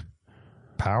like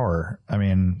power? I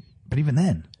mean, but even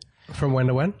then, from when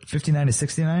to when? 59 to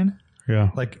 69. Yeah.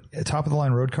 Like a top of the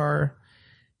line road car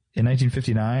in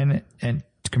 1959 and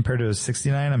compared to a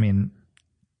 69, I mean,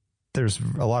 there's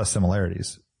a lot of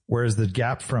similarities. Whereas the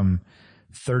gap from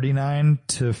 39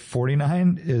 to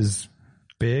 49 is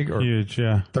big, or huge.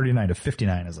 Yeah. 39 to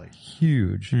 59 is like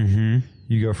huge. Mm-hmm.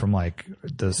 You go from like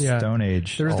the Stone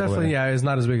Age. There's definitely, it's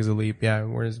not as big as a leap. Yeah.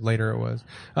 Whereas later it was.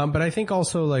 But I think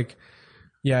also like,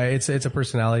 yeah, it's a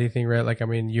personality thing, right? Like, I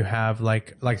mean, you have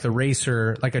like the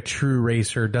racer, like a true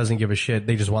racer doesn't give a shit.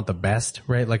 They just want the best,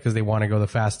 right? Like, cause they want to go the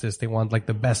fastest. They want like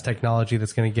the best technology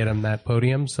that's going to get them that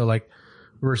podium. So like,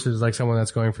 versus like someone that's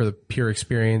going for the pure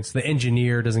experience. The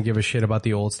engineer doesn't give a shit about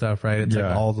the old stuff, right? It's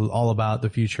like all about the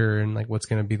future and like what's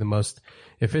going to be the most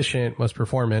efficient, most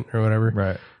performant or whatever.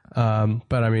 Right.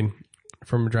 But I mean,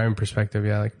 from a driving perspective,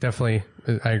 yeah, like definitely,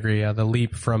 I agree. Yeah. The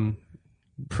leap from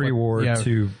pre-war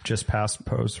to just past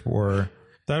post-war.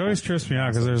 That always trips me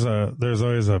out because there's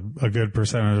always a good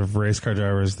percentage of race car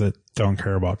drivers that don't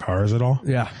care about cars at all.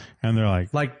 Yeah. And they're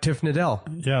like Tiff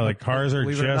Needell. Yeah, like cars are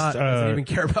just, doesn't even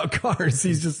care about cars.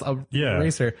 He's just a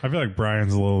racer. I feel like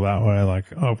Brian's a little that way.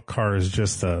 Like, car is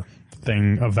just a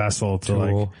thing, a vessel to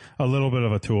like a little bit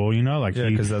of a tool, like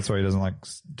because that's why he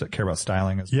doesn't care about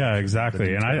styling as much.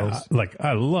 Exactly. And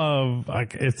I love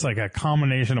it's like a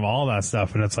combination of all that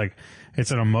stuff, and it's like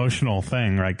it's an emotional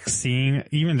thing. Like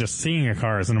even just seeing a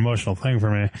car is an emotional thing for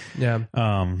me. Yeah.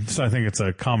 So I think it's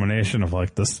a combination of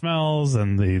like the smells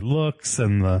and the looks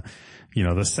and the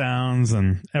the sounds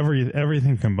and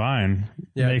everything combined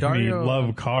make me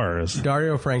love cars.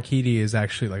 Dario Franchitti is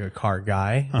actually like a car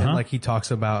guy. And like he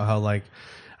talks about how like,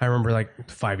 I remember like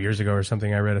 5 years ago or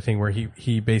something, I read a thing where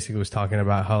he basically was talking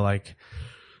about how like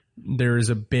there is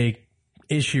a big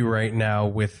issue right now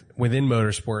within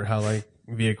motorsport, how like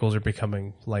vehicles are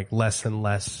becoming like less and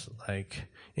less like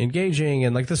engaging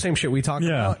and like the same shit we talk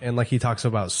about. And like he talks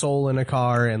about soul in a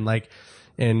car and like,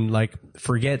 and like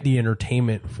forget the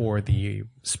entertainment for the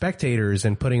spectators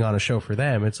and putting on a show for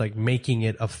them. It's like making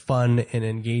it a fun and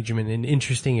engagement and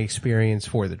interesting experience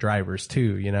for the drivers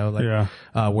too, you know, like,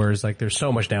 whereas like there's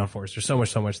so much downforce, there's so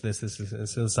much this.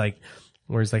 It's like,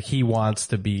 whereas like he wants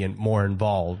to be more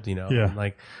involved, you know, and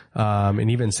like, and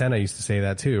even Senna used to say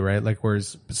that too, right? Like,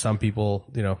 whereas some people,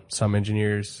 you know, some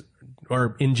engineers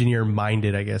or engineer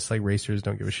minded, I guess, like racers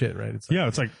don't give a shit, right? It's like,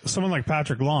 it's like someone like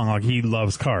Patrick Long, like he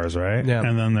loves cars, right? Yeah.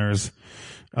 And then there's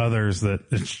others that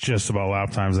it's just about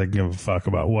lap times. They can give a fuck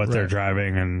about what they're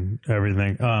driving and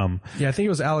everything. I think it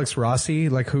was Alex Rossi,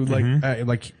 like who, like,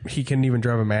 like he couldn't even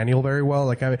drive a manual very well.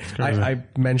 Like I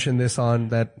mentioned this on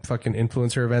that fucking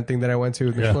influencer event thing that I went to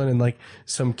with Michelin, and like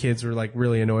some kids were like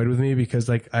really annoyed with me because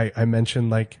like I mentioned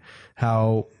like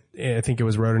how I think it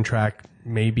was Road and Track,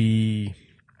 maybe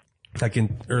like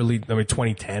in early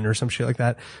 2010 or some shit like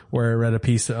that, where I read a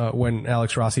piece when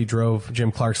Alex Rossi drove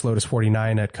Jim Clark's Lotus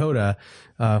 49 at COTA.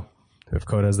 If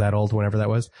COTA is that old, whenever that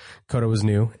was, COTA was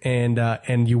new,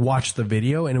 and you watch the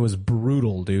video and it was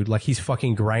brutal, dude. Like he's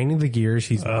fucking grinding the gears,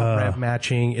 he's rev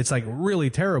matching. It's like really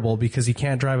terrible because he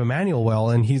can't drive a manual well,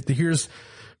 and here's,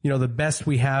 you know, the best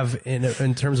we have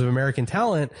in terms of American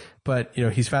talent, but you know,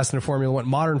 he's fast in a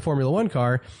modern Formula One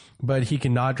car, but he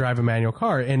cannot drive a manual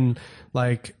car. And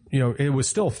like, you know, it was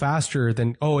still faster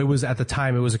than, it was at the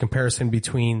time, it was a comparison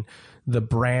between the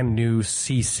brand new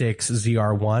C6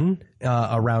 ZR1,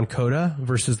 around COTA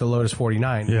versus the Lotus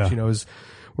 49, which, you know,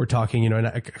 we're talking, you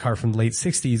know, a car from the late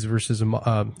 60s versus a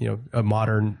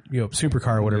modern, you know,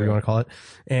 supercar or whatever you want to call it.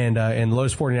 And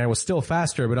Lotus 49 was still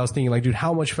faster, but I was thinking like, dude,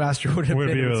 how much faster would it have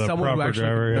been with someone who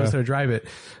actually knows how to drive it?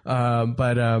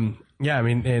 Yeah, I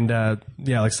mean, and,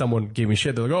 like someone gave me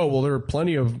shit. They're like, oh, well, there are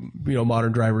plenty of, you know,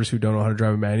 modern drivers who don't know how to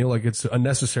drive a manual. Like it's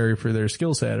unnecessary for their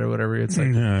skill set or whatever. It's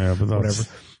like, but that's,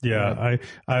 whatever.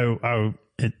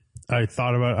 I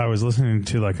thought about, I was listening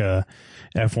to like a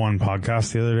F1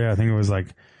 podcast the other day. I think it was like,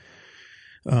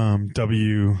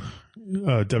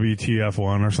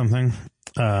 WTF1 or something.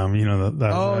 You know,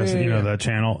 that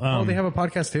channel. They have a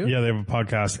podcast too? Yeah, they have a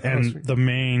podcast. And the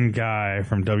main guy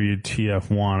from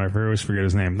WTF1, I always forget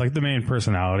his name, like the main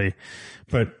personality,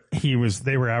 but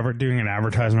they were doing an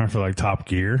advertisement for like Top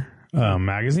Gear,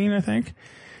 magazine, I think.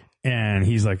 And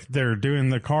he's like, they're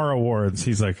doing the car awards.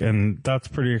 He's like, and that's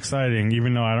pretty exciting,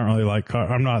 even though I don't really like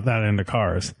cars. I'm not that into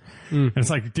cars. And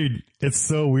it's like, dude, it's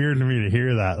so weird to me to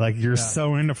hear that. Like, you're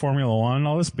so into Formula One and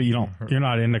all this, but you're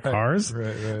not into cars.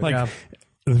 Right. Like,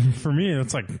 for me,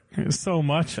 it's like so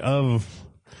much of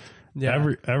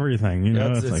everything, you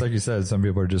know? It's like you said, some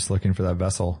people are just looking for that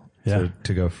vessel to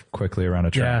go quickly around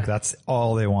a track. That's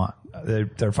all they want.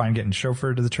 They're fine getting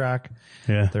chauffeured to the track.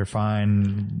 Yeah. They're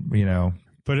fine, you know.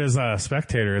 But as a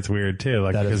spectator, it's weird too.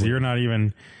 Like, because you're not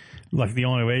even, like, the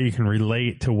only way you can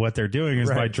relate to what they're doing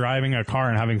is by driving a car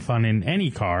and having fun in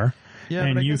any car. Yeah.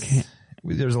 And you can't.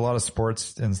 There's a lot of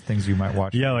sports and things you might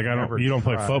watch. Yeah. Like, you don't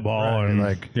play football and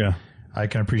like, I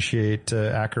can appreciate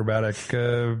acrobatic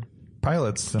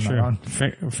pilots. And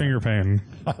finger painting.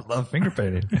 I love finger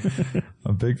painting.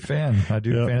 I'm a big fan. I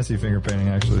do fantasy finger painting,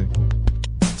 actually.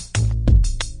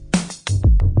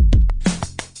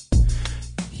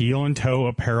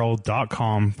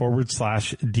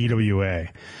 HeelandToeApparel.com/DWA.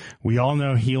 We all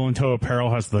know Heel and Toe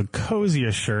Apparel has the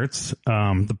coziest shirts,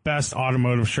 the best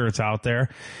automotive shirts out there.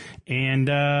 And,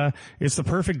 it's the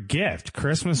perfect gift.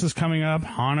 Christmas is coming up,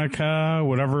 Hanukkah,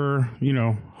 whatever, you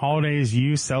know, holidays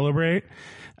you celebrate.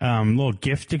 Little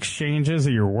gift exchanges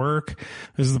at your work.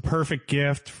 This is the perfect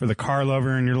gift for the car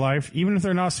lover in your life. Even if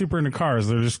they're not super into cars,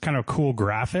 they're just kind of cool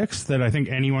graphics that I think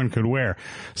anyone could wear,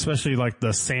 especially like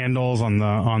the sandals on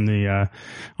the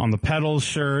pedals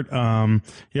shirt. You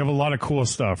have a lot of cool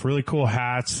stuff, really cool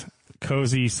hats,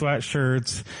 cozy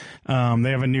sweatshirts. They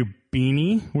have a new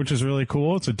beanie, which is really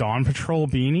cool. It's a Dawn Patrol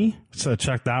beanie, so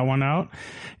check that one out.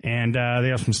 And they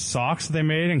have some socks that they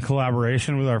made in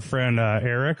collaboration with our friend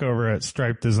Eric over at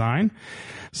Stripe Design.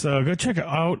 So go check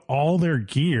out all their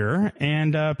gear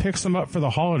and pick some up for the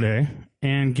holiday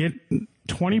and get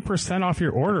 20% off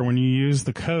your order when you use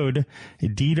the code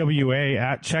DWA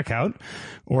at checkout,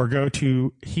 or go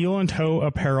to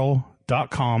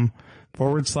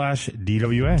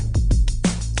HeelandToeApparel.com/DWA.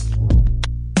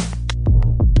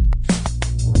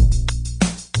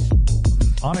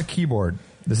 On a keyboard,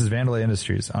 this is Vandalay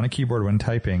Industries. On a keyboard when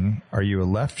typing, are you a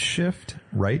left shift,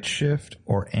 right shift,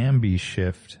 or ambi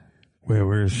shift? Wait,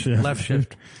 where's shift? Left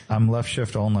shift. I'm left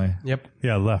shift only. Yep.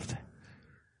 Yeah, left.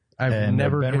 Ben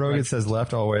Rogan says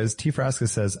left always. T. Frasca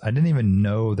says, I didn't even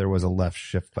know there was a left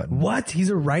shift button. What?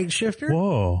 He's a right shifter?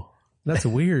 Whoa. That's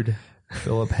weird.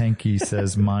 Philip Hankey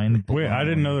says, mind blown. Wait, I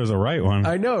didn't know there was a right one.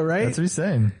 I know, right? That's what he's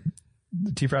saying.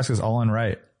 T-Frask is all in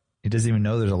right. He doesn't even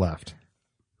know there's a left.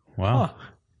 Wow. Huh.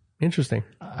 Interesting.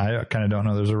 I kind of don't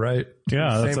know there's a right.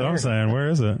 Yeah, that's what I'm saying. Where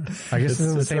is it? I guess it's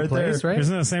in the same place, right?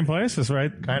 Isn't it the same place? It's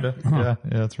right. Kind of. Huh.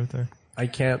 Yeah, it's right there. I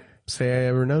can't say I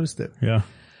ever noticed it. Yeah.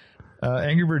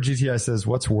 Angry Bird GTI says,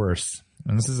 what's worse?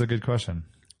 And this is a good question.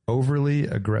 Overly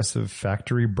aggressive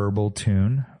factory burble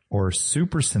tune or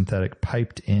super synthetic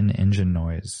piped in engine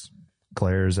noise?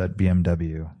 Glares at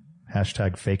BMW.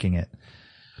 Hashtag faking it.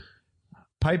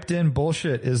 Piped in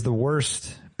bullshit is the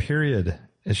worst, period.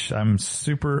 I'm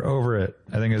super over it.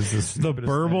 I think it's this the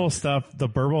burble stuff. The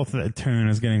burble tune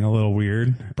is getting a little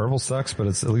weird. Burble sucks, but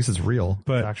at least it's real.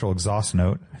 But it's actual exhaust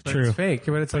note. True. It's fake.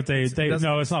 But it's but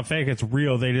no, it's not fake. It's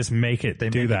real. They just make it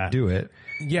do that. Do it.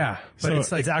 Yeah, but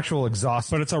so it's actual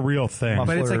exhaust. But it's a real thing.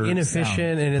 But it's like inefficient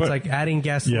sound. And it's like adding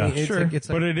gasoline. Yeah, sure.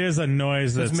 But it is a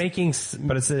noise that's making.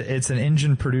 But it's an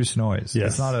engine produced noise. Yes.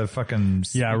 It's not a fucking.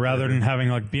 Yeah, rather than having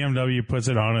like BMW puts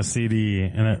it on a CD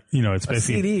and it's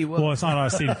basically a CD. Well, it's not on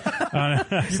a CD.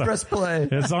 You press play.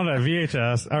 It's on a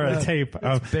VHS or a tape.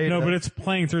 No, but it's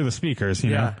playing through the speakers.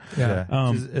 You know.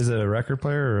 Yeah. Is it a record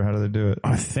player or how do they do it?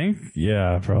 I think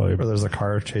probably. Or there's a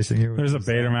car chasing you. There's a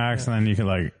Betamax and then you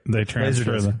can they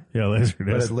transfer Laserdisc. Laserdisc.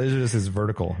 But Laserdisc is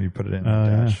vertical. You put it in the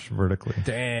dash vertically.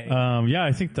 Dang.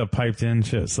 I think the piped in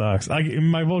shit sucks. Like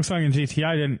my Volkswagen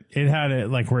GTI it had it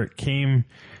like where it came.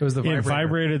 It was it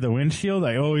vibrated the windshield.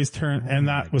 I always turned, and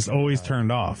that was always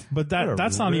turned off. But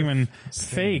that's not even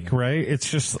fake, right?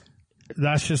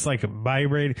 That's just like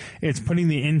vibrate. It's putting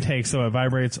the intake so it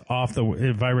vibrates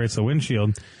it vibrates the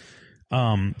windshield.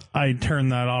 I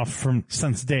turned that off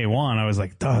since day one. I was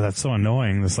like, oh, that's so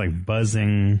annoying. This like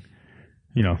buzzing,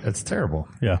 It's terrible.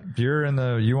 Yeah. If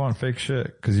you want fake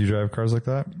shit because you drive cars like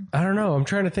that? I don't know. I'm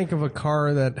trying to think of a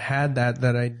car that had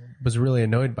that I was really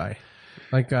annoyed by.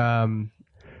 Like, but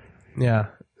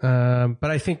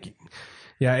I think,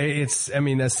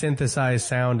 a synthesized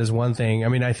sound is one thing. I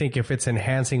mean, I think if it's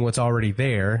enhancing what's already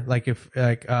there, like if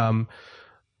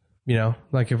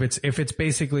it's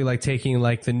basically like taking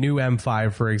like the new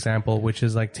M5, for example, which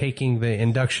is like taking the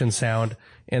induction sound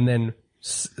and then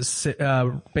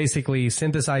basically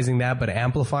synthesizing that, but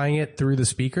amplifying it through the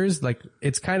speakers. Like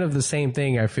it's kind of the same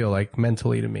thing. I feel like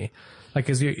mentally to me, like,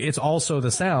 cause it's also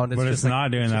the sound. But it's not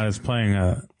doing that. It's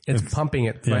playing it's pumping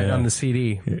it on the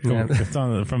CD. It's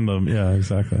on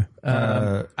exactly.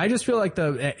 I just feel like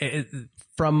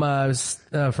from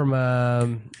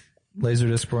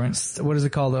Laserdisc points. What is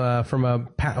it called? From a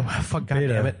fuck, God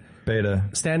damn it. Beta.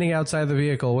 Standing outside the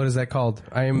vehicle. What is that called?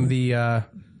 I am the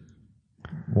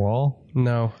wall.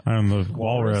 No, I am the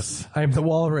walrus. I am the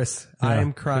walrus. Yeah. I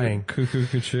am crying. Cuckoo,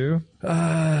 cuckoo.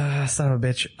 Son of a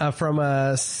bitch. From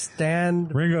a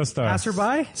Ringo Starr.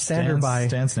 Passerby. Standerby.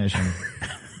 Stance Nation.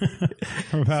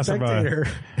 From passerby. Spectator.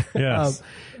 Yes.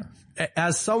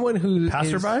 As someone who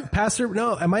passerby?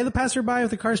 No, am I the passerby if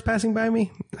the car's passing by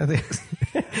me? I think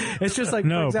it's just like,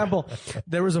 for example,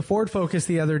 there was a Ford Focus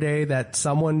the other day that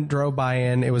someone drove by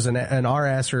in. It was an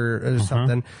RS or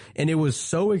something, and it was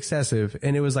so excessive,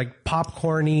 and it was like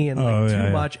popcorny and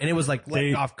too much, and it was like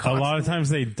letting off constantly. A lot of times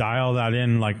they dial that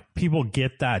in, like people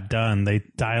get that done. They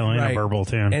dial in a burble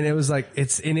tune. And it was like,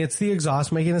 it's the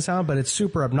exhaust making the sound, but it's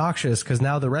super obnoxious because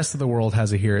now the rest of the world has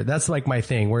to hear it. That's like my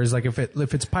thing. Whereas like if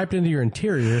it's piped into your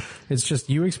interior, it's just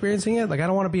you experiencing it. Like I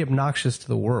don't want to be obnoxious to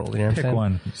the world. You know what I'm saying? Pick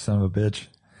one, you son of a bitch.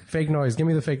 Fake noise. Give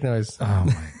me the fake noise. Oh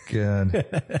my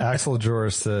God. Axel Jor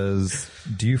says,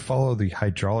 do you follow the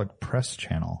hydraulic press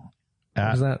channel?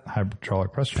 What is that?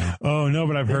 Hydraulic press channel. Oh no,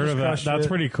 but I've heard of that. That's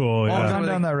pretty cool. Yeah. I've gone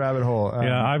down that rabbit hole.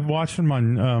 Yeah, I've watched them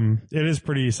on, it is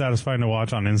pretty satisfying to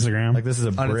watch on Instagram. Like this is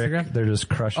a brick. Instagram? They're just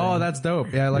crushing. Oh, that's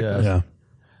dope. Yeah, I like that. Yeah.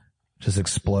 Just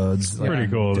explodes.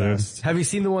 Pretty cool, dude. Have you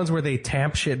seen the ones where they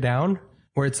tamp shit down?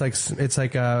 Where it's like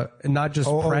not just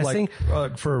pressing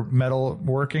like, for metal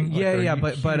working.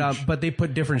 But they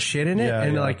put different shit in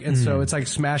it, so it's like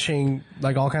smashing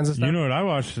like all kinds of stuff. You know what I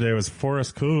watched today was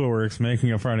Forrest Kugelworks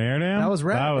making a front air dam. That was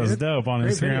rad. That was dope on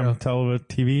Great Instagram,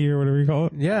 TV or whatever you call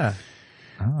it. Yeah,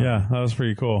 yeah, that was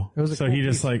pretty cool. It was so he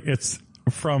just like it's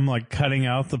from like cutting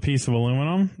out the piece of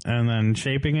aluminum and then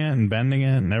shaping it and bending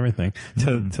it and everything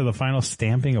to the final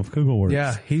stamping of Kugelworks.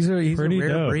 Yeah, he's pretty a rare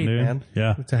dope, breed, dude. man.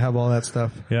 Yeah, to have all that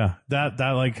stuff. Yeah, that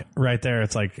like right there,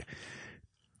 it's like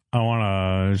I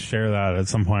want to share that at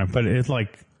some point, but it's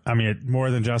like. I mean, it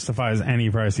more than justifies any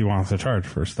price he wants to charge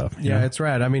for stuff. Yeah, know? It's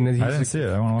rad. I mean, I didn't see it.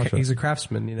 I want to watch it. He's a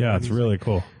craftsman. You know? Yeah, it's really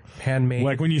cool. Handmade.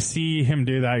 Like when you see him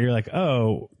do that, you're like,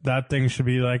 oh, that thing should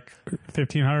be like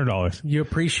 $1,500. You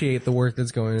appreciate the work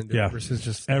that's going into it versus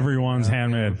just everyone's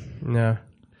handmade. Yeah.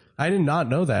 I did not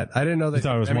know that. I didn't know that. You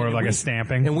thought it was more like a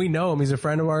stamping? And we know him. He's a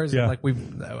friend of ours. Yeah. And like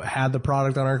we've had the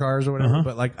product on our cars or whatever,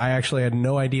 but like I actually had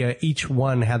no idea each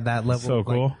one had that level So of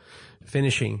cool. like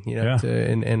finishing, you know,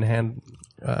 and hand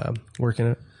working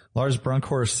it. Lars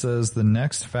Brunkhorst says the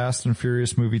next Fast and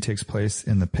Furious movie takes place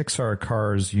in the Pixar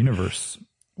Cars universe.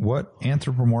 What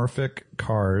anthropomorphic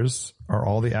cars are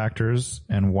all the actors,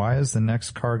 and why is the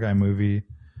next Car Guy movie?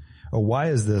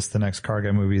 Why is this the next Car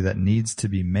Guy movie that needs to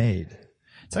be made?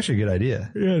 It's actually a good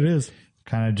idea. Yeah, it is.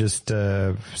 Kind of just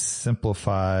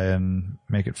simplify and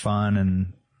make it fun,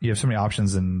 and you have so many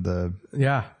options in the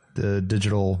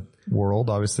digital world.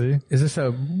 Obviously, is this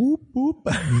a whoop whoop?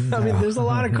 I mean, there's a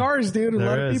lot of cars, dude. A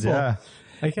lot of people. Yeah.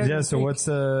 So what's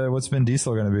Vin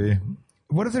Diesel going to be?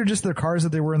 What if they're just the cars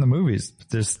that they were in the movies?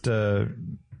 Just made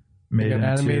like an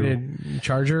animated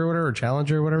Charger or whatever, or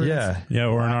Challenger or whatever. Yeah,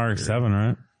 or an RX-7,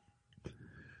 right?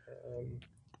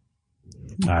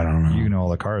 I don't know. You know all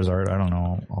the cars, Art. I don't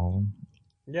know all of them.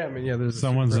 Yeah, I mean, there's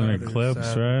someone's in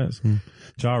Eclipse, right? Some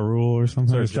Ja Rule or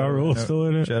something. Is Ja Rule still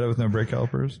in it? Jetta with no brake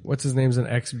calipers. What's his name's an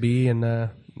XB in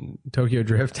Tokyo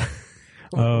Drift?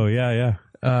 Oh yeah.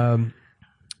 Well,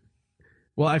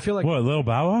 I feel like what, Lil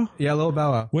Bow Wow? Yeah, Lil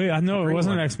Bow Wow. Wait, I know it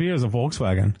wasn't an XB. It was a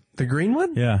Volkswagen. The green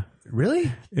one? Yeah.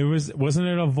 Really? It was. Wasn't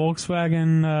it a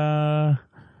Volkswagen?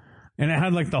 And it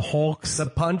had like the Hulk's. The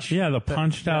punch? Yeah, the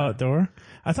punched out door.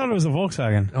 I thought it was a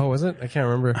Volkswagen. Oh, was it? I can't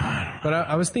remember. But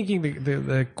I was thinking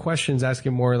the question's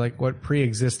asking more like what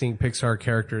pre-existing Pixar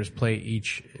characters play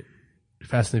each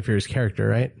Fast and the Furious character,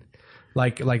 right?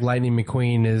 Like Lightning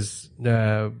McQueen is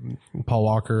Paul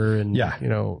Walker, and you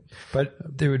know. But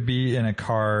they would be in a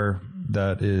car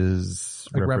that is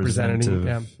like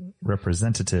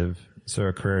representative. So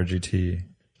a Carrera GT.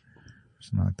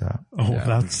 Something like that. Oh,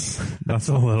 that's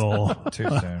a little too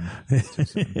soon.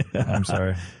 Yeah. I'm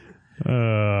sorry. All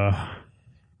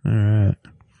right.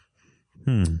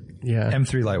 Yeah.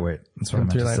 M3 lightweight. That's what I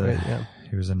meant to say. Yeah.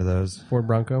 He was into those. Ford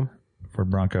Bronco,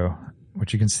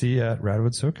 which you can see at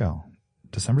Radwood SoCal,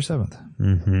 December 7th.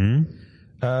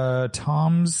 Mm-hmm.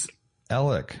 Tom's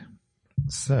Ellick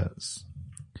says,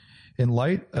 in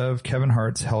light of Kevin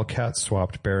Hart's Hellcat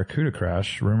swapped Barracuda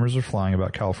crash, rumors are flying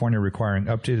about California requiring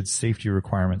updated safety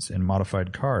requirements in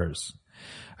modified cars.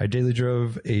 I daily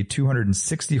drove a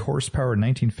 260 horsepower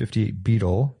 1958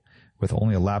 Beetle with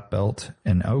only a lap belt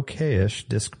and okay-ish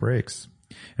disc brakes.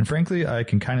 And frankly, I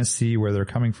can kind of see where they're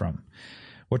coming from.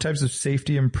 What types of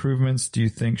safety improvements do you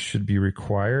think should be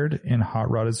required in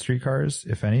hot-rodded street cars,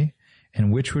 if any?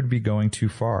 And which would be going too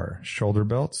far? Shoulder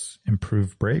belts,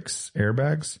 improved brakes,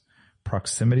 airbags,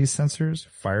 proximity sensors,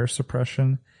 fire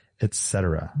suppression,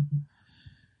 etc.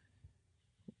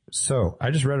 So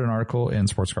I just read an article in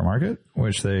Sports Car Market,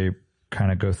 which they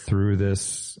kind of go through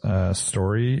this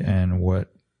story and what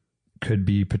could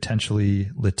be potentially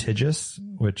litigious,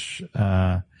 which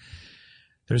they're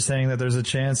saying that there's a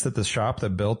chance that the shop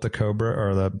that built the Cobra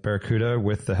or the Barracuda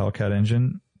with the Hellcat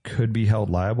engine could be held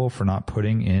liable for not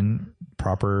putting in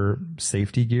proper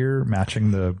safety gear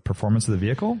matching the performance of the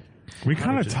vehicle. We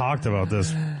kind of talked about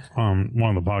this on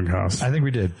one of the podcasts. I think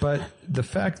we did, but the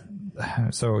fact...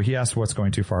 So he asked what's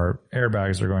going too far.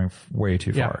 Airbags are going way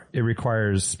too far. It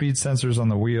requires speed sensors on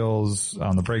the wheels,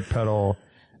 on the brake pedal.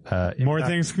 More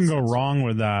things can go wrong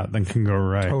with that than can go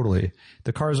right. Totally.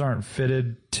 The cars aren't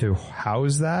fitted to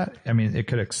house that. I mean, it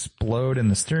could explode in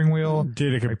the steering wheel.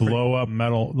 Dude, it could blow up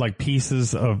metal, like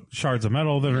pieces of shards of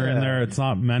metal that are in there. It's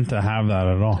not meant to have that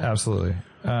at all. Absolutely.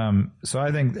 So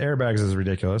I think airbags is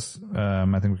ridiculous.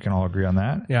 I think we can all agree on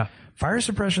that. Yeah. Fire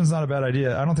suppression is not a bad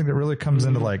idea. I don't think it really comes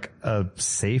into like a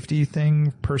safety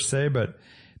thing per se, but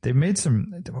they've made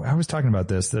some, I was talking about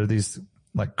this. There are these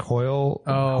like coil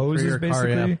hoses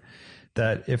basically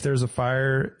that if there's a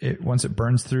fire, once it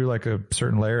burns through like a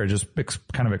certain layer, it just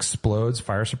kind of explodes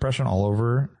fire suppression all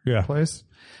over the place.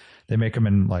 They make them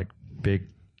in like big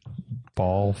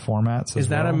ball formats. Is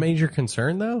that a major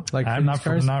concern though? Like not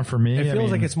for me. It feels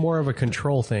like it's more of a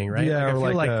control thing, right? Yeah, I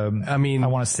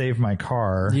want to save my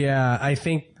car. Yeah, I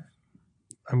think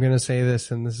I'm going to say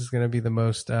this, and this is going to be the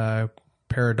most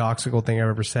paradoxical thing I've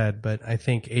ever said, but I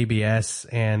think ABS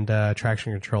and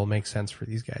traction control makes sense for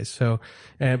these guys. So,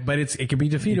 but it can be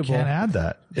defeatable. You can't add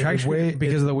that because of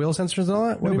the wheel sensors and all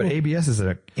that. No, but ABS is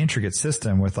an intricate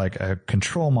system with like a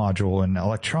control module and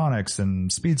electronics and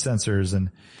speed sensors,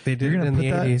 and they did it in the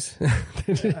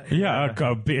 80s. Yeah,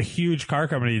 a huge car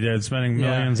company did, spending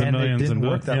millions and millions. It didn't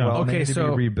work that well. Okay, so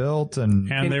to be rebuilt and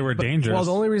they were dangerous. Well,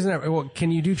 the only reason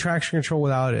can you do traction control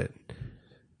without it?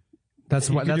 That's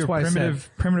why I said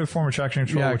primitive form of traction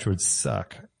control, which would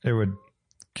suck. It would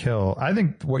kill. I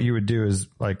think what you would do is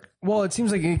like, well, it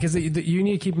seems like because you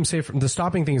need to keep them safe. The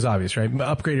stopping thing is obvious, right?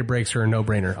 Upgraded brakes are a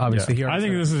no-brainer. Obviously, I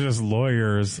think this is just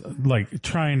lawyers like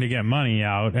trying to get money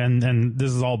out, and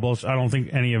this is all bullshit. I don't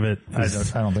think any of it. I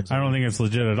don't think so. I don't think it's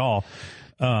legit at all.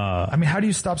 I mean, how do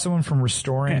you stop someone from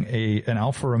restoring an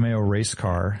Alfa Romeo race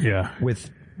car? With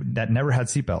that never had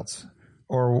seatbelts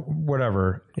or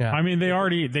whatever. Yeah. I mean,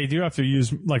 they do have to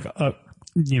use like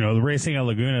the racing at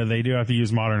Laguna, they do have to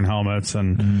use modern helmets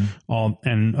and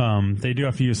they do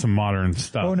have to use some modern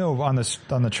stuff. Oh no, on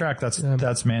the track, that's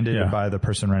mandated by the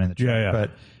person running the track. Yeah. But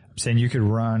I'm saying you could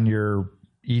run your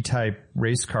E-Type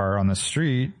race car on the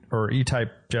street or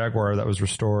E-Type Jaguar that was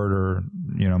restored or,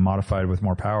 modified with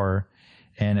more power,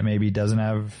 and it maybe doesn't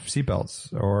have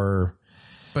seatbelts or.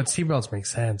 But seatbelts make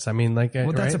sense. I mean, like,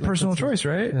 well, that's right? a personal choice,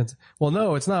 right? Well,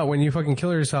 no, it's not. When you fucking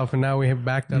kill yourself, and now we have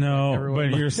backed up. No, but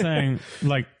you're saying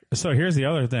like. So here's the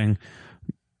other thing: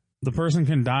 the person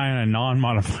can die in a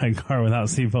non-modified car without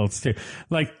seatbelts too.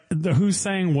 Like, who's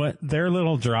saying what their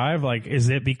little drive? Like, is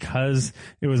it because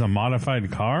it was a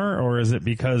modified car, or is it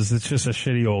because it's just a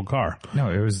shitty old car?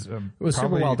 No, it was super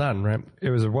well done, right?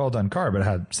 It was a well done car, but it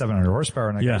had 700 horsepower,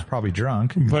 and I guess probably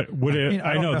drunk. But would it?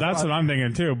 I know that's what I'm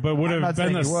thinking too. But would it have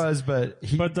been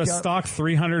the stock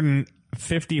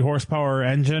 350 horsepower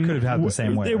engine could have happened the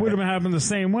same way. It would have happened the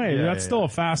same way. That's still a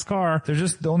fast car. There's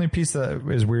just the only piece that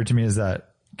is weird to me is that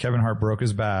Kevin Hart broke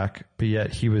his back, but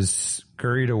yet he was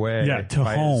scurried away to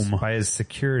home by his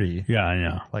security.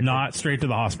 Yeah. Like not straight to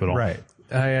the hospital. Right.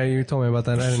 Yeah, you told me about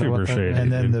that. I didn't know about that. Shady,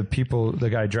 and then the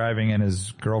guy driving and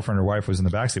his girlfriend or wife was in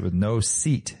the backseat with no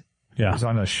seat. Yeah. It was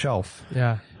on a shelf.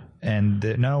 Yeah. And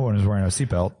no one was wearing a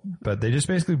seatbelt, but they just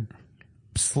basically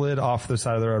slid off the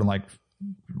side of the road and like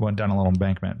went down a little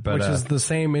embankment. But which is the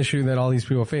same issue that all these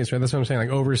people face, right? That's what I'm saying. Like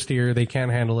oversteer, they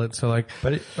can't handle it. So like,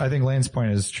 but I think Lane's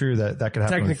point is true that could happen.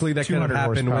 Technically, that could have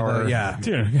happened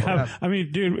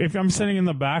with dude, if I'm sitting in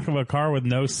the back of a car with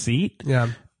no seat,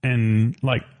 and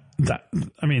like that,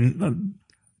 I mean,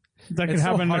 that could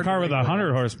happen in a car with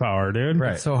 100 horsepower, dude.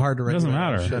 Right. It's so hard to regulate. It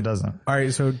doesn't matter. It doesn't. All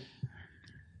right, so.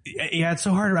 Yeah, it's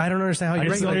so hard. I don't understand how you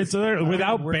regulate it.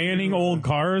 Without banning old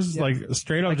cars, like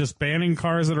straight up just banning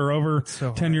cars that are over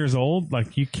 10 years old,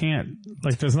 like you can't,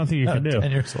 like there's nothing you can do. 10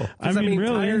 years old. I mean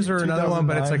really, tires are another one,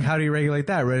 but it's like, how do you regulate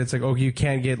that, right? It's like, you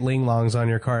can't get Ling Longs on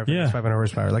your car if it's 500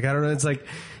 horsepower. Like, I don't know. It's like,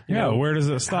 where does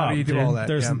it stop? How do you do all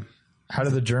that? How do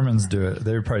the Germans do it?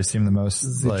 They probably seem the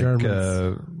most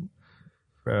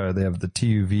they have the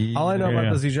TUV. All I know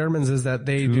about the Germans is that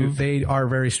they are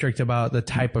very strict about the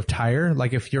type of tire.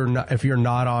 Like if you're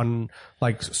not on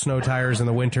like snow tires in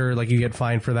the winter, like you get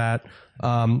fined for that.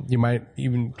 You might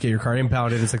even get your car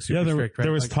impounded. It's like super strict, right?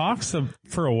 There was talks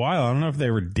for a while. I don't know if they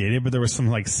ever did it, but there was some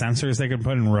like sensors they could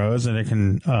put in roads and it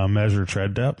can measure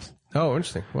tread depth. Oh,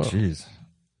 interesting. Whoa. Jeez.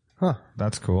 Huh.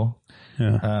 That's cool.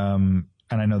 Yeah. And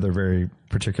I know they're very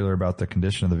particular about the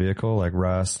condition of the vehicle, like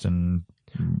rust and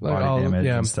body damage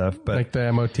and stuff, but like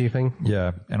the MOT thing.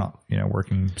 Yeah. And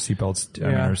working seatbelts. I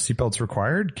mean, are seatbelts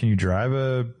required? Can you drive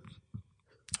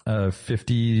a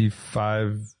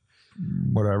 55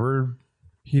 whatever?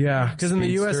 Yeah. Cause in the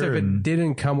US, if it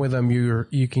didn't come with them,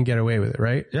 you can get away with it,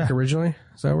 right? Yeah. Like originally.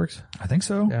 So that works? I think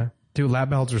so. Yeah. Dude, lap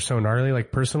belts are so gnarly.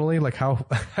 Like personally, like how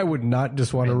I would not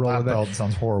just want to roll with that. Lap belt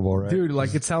sounds horrible, right? Dude,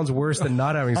 like it sounds worse than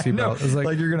not having seatbelt. It's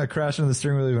like you're going to crash into the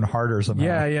steering wheel even harder somehow.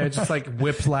 Yeah. It just like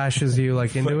whiplashes you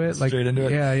like into it. Like straight into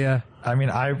it. Yeah. I mean,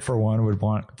 I for one would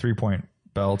want 3-point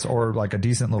belts or like a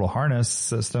decent little harness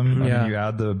system. I mean, you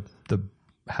add the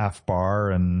half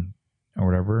bar and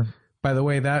whatever. By the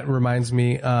way, that reminds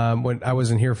me, when I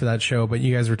wasn't here for that show, but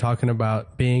you guys were talking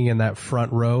about being in that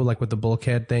front row, like with the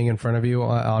bulkhead thing in front of you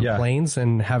on planes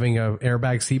and having a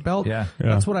airbag seatbelt. Yeah.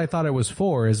 That's what I thought it was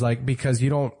for, is like, because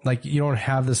you don't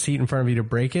have the seat in front of you to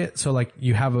break it. So like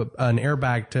you have an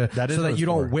airbag so that you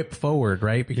don't whip forward,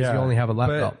 right? Because you only have a lap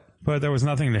belt. But there was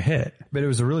nothing to hit. But it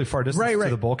was a really far distance to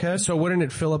the bulkhead. So wouldn't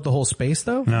it fill up the whole space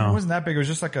though? No. It wasn't that big. It was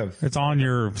just like it's on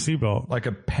your seatbelt. Like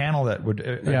a panel that would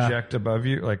eject above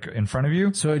you, like in front of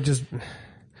you. So it just...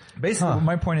 Basically,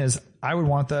 my point is, I would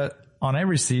want that on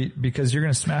every seat because you're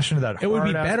going to smash into that. It would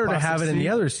be better to have it in the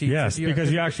other seat. Yes,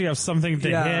 because you actually have something to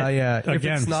hit. Yeah. If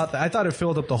it's not, I thought it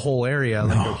filled up the whole area,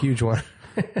 like a huge one.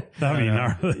 That'd be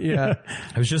gnarly. Yeah.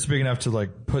 It was just big enough to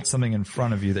like put something in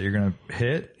front of you that you're going to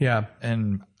hit. Yeah.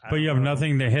 But you have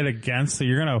nothing to hit against, so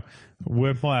you're going to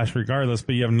whiplash regardless,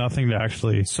 but you have nothing to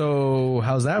actually... So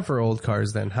how's that for old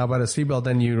cars then? How about a seatbelt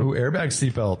then airbag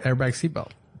seatbelt. Airbag seatbelt.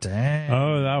 Dang.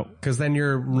 Oh, because then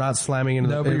you're not slamming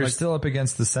into but you're still up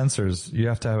against the sensors. You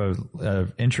have to have a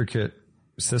intricate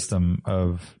system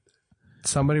of...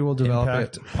 Somebody will develop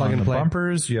impact it. Plug on and the play.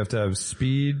 bumpers. You have to have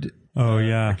speed. Oh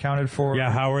yeah. Accounted for.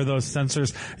 Yeah. How are those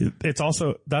sensors? It's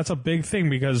also, that's a big thing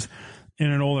because in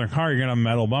an older car, you're going to have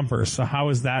metal bumpers. So how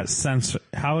is that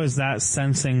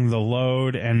sensing the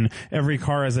load? And every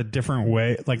car has a different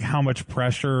way, like how much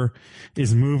pressure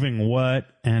is moving what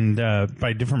and,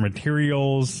 by different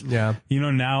materials. Yeah.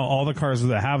 Now all the cars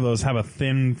that have those have a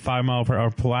thin 5 mile per hour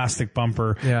plastic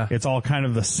bumper. Yeah. It's all kind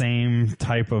of the same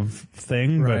type of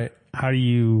thing, Right. but how do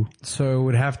you? So it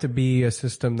would have to be a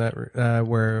system that,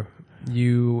 where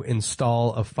you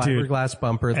install a fiberglass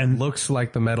bumper that looks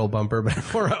like the metal bumper,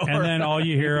 and then all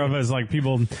you hear of is like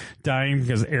people dying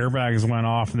because airbags went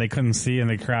off and they couldn't see and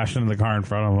they crashed into the car in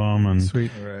front of them. And sweet,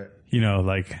 right?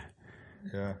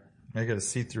 Yeah, make it a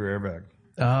see-through airbag.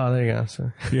 Oh, there you go.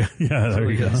 So, yeah, there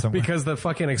you go. Because the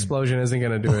fucking explosion isn't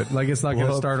going to do it. Like it's not going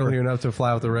to startle you enough to fly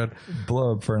out the red.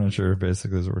 Blow up furniture,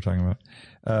 basically, is what we're talking about.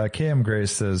 KM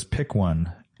Grace says, pick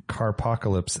one.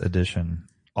 Carpocalypse edition.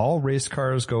 All race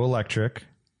cars go electric,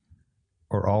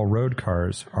 or all road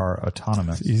cars are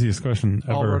autonomous. It's the easiest question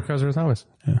ever. All road cars are autonomous.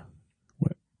 Yeah.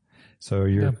 So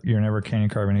you're never canyon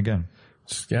carving again.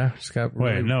 Just got.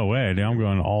 Wait, no way, dude. I'm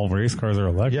going all race cars are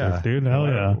electric, dude. Hell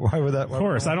yeah. Why would that? Of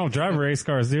course, I don't drive race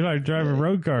cars, dude. I drive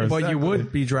road cars. But you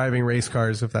would be driving race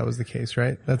cars if that was the case,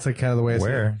 right? That's like kind of the way.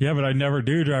 Where? Yeah, but I never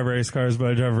do drive race cars,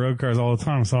 but I drive road cars all the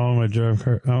time. So I'm gonna drive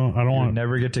car. I don't want.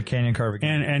 Never get to canyon carve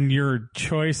again. And your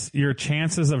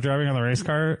chances of driving on the race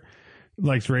car,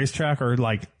 like racetrack, are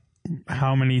like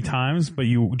how many times? But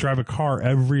you drive a car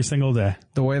every single day.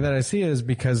 The way that I see it is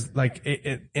because, like,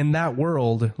 in that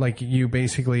world, like you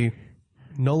basically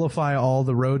nullify all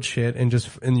the road shit and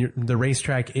the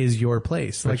racetrack is your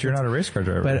place. But Like you're not a race car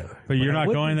driver. But you're not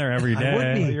going there every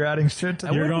day. You're adding shit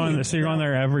to You're going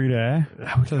there every day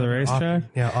to the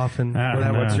racetrack. Often.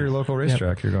 What's your local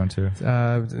racetrack you're going to?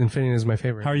 Infiniti is my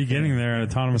favorite. How are you getting there in an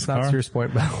autonomous car? Not Sears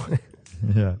Point, by the way.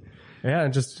 Yeah. Yeah,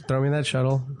 just throw me that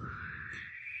shuttle.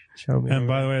 Show me. And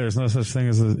by the way, there's no such thing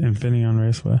as an Infineon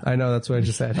Raceway. I know, that's what I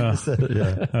just said.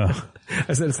 Yeah.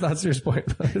 I said it's not Sears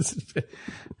Point.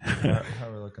 How are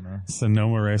we looking at? So no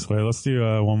more Raceway. Let's do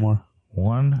one more.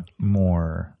 One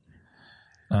more.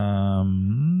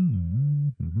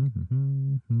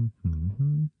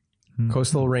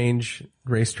 Coastal Range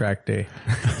Racetrack Day.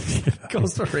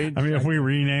 Coastal Range. I mean, if we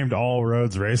renamed all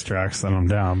roads racetracks, then I'm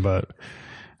down. But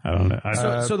I don't know.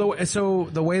 So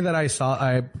the way that I thought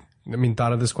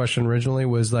of this question originally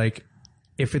was like,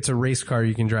 if it's a race car,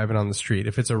 you can drive it on the street.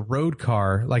 If it's a road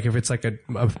car, like if it's like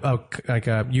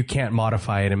you can't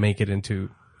modify it and make it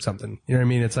into something. You know what I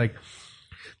mean? It's like,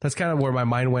 that's kind of where my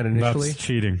mind went initially. That's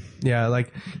cheating. Yeah,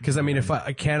 like, cause I mean,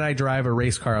 can I drive a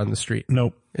race car on the street?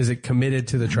 Nope. Is it committed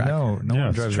to the track? No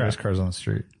one drives race cars on the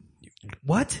street.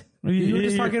 What? You were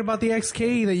just talking about the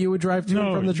XK that you would drive to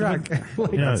and from the track.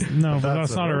 But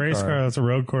that's not a race car. That's a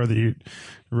road car that you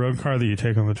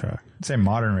take on the track. Say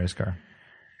modern race car.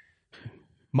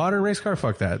 Modern race car,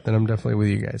 fuck that. Then I'm definitely with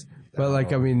you guys. But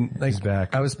like, I mean, like,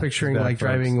 back. I was picturing like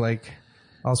driving like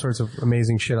all sorts of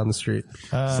amazing shit on the street.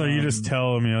 So you just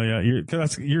tell Amelia,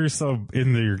 you're so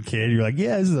into your kid. You're like,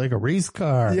 yeah, this is like a race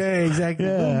car. Yeah,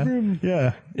 exactly.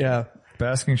 Yeah.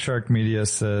 Basking Shark Media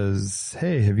says,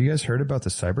 "Hey, have you guys heard about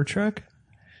the Cybertruck?"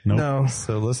 Nope. No.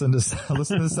 So listen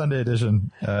to Sunday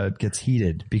Edition. It gets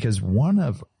heated because one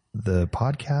of the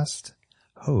podcast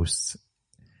hosts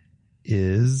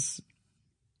is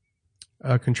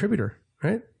A contributor,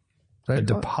 right? a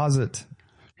deposit.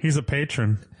 He's a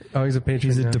patron. Oh, he's a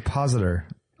patron. He's a depositor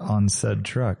on said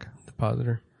truck.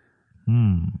 depositor.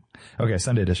 Okay,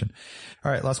 Sunday Edition.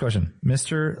 All right, last question.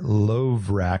 Mr.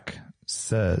 Lovrak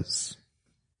says,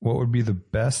 what would be the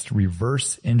best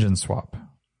reverse engine swap?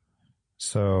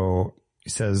 So he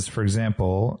says, for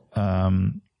example,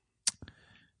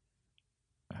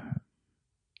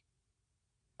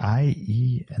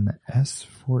 IE and the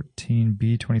S14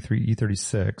 B23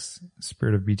 E36,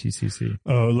 Spirit of BTCC.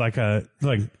 Oh, like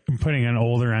putting an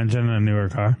older engine in a newer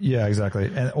car. Yeah,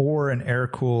 exactly. Or an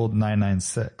air-cooled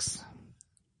 996.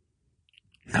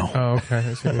 No. Oh, okay.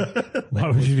 I see. Why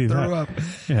would you do that? Up.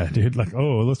 Yeah, dude. Like,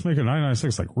 oh, let's make a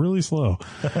 996 like really slow.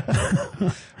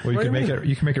 Well, you can make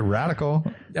it radical.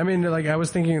 I mean, like I was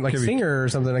thinking like Singer or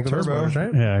something like those turbo, motors,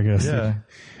 right? Yeah, I guess. Yeah.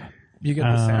 You get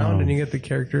the sound and you get the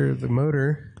character of the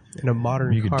motor in a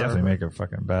modern You could car. definitely make a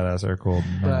fucking badass air-cooled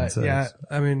 996. But yeah,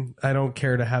 I mean, I don't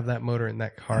care to have that motor in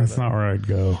that car. That's not where I'd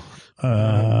go.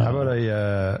 How about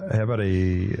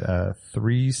a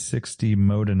 360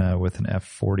 Modena with an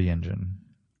F40 engine?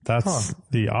 That's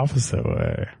the opposite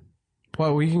way.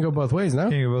 Well, we can go both ways now.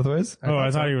 Can you go both ways?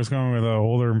 I thought he was going with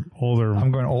an older.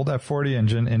 I'm going old F40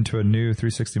 engine into a new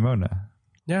 360 Modena.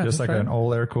 Yeah. Just like an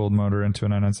old air-cooled motor into a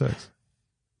 996.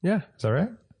 Yeah. Is that right?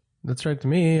 That's right to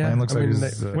me. Yeah. Mine looks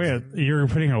Wait, you're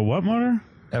putting a what motor?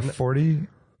 F40.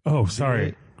 Oh,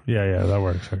 sorry. Yeah, that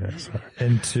works. Okay, sorry.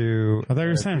 Into... I thought you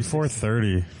were saying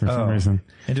 430 for some reason.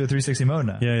 Into a 360 mode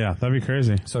now. Yeah, that'd be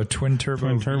crazy. So twin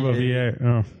turbo V8.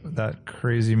 Oh, that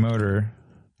crazy motor.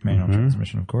 Manual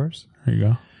transmission, of course. There you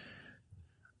go.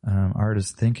 Art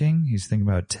is thinking. He's thinking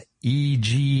about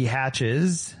EG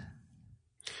hatches.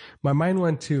 My mind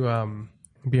went to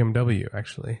BMW,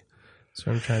 actually.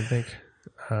 So I'm trying to think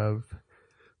of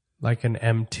like an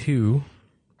M2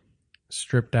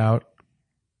 stripped out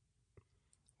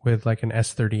with like an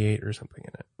S38 or something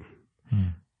in it.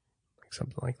 Like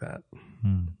something like that.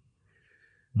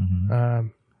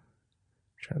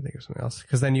 Trying to think of something else.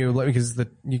 Because then you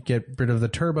get rid of the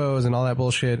turbos and all that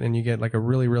bullshit, and you get like a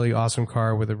really, really awesome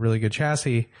car with a really good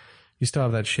chassis. You still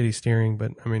have that shitty steering,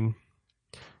 but I mean,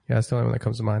 yeah, that's the only one that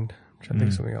comes to mind. I'm trying to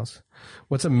think of something else.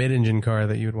 What's a mid-engine car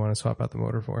that you would want to swap out the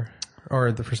motor for?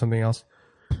 Or for something else?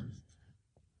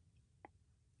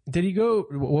 Did he go,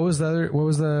 what was the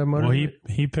motor? Well,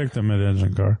 he picked a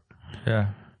mid-engine car. Yeah.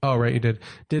 Oh, right, you did.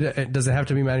 Does it have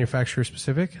to be manufacturer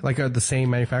specific? Like the same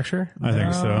manufacturer? I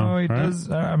think so. No, he right? does.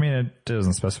 I mean, it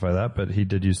doesn't specify that, but he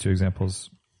did use two examples.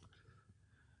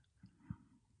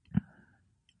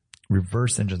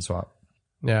 Reverse engine swap.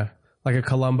 Yeah. Like a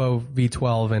Colombo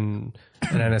V12 and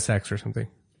an NSX or something.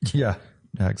 Yeah,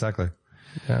 exactly.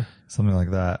 Yeah. Something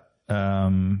like that. You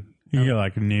can get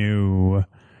like you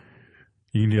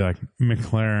can do like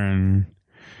McLaren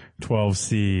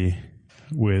 12C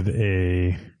with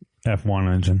a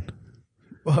F1 engine.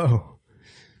 Whoa.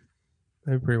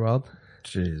 That'd be pretty wild.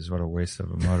 Jeez, what a waste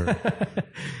of a motor.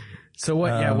 So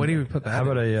what do you put that How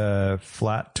about a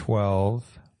flat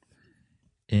 12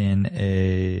 in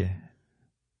a...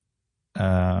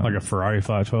 like a Ferrari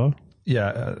flat 12?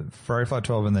 Yeah, Ferrari flat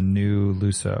 12 in the new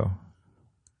Lusso.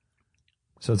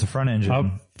 So it's a front engine. Up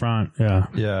front, yeah.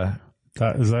 Yeah.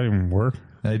 Does that even work?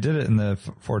 They did it in the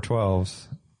 412s.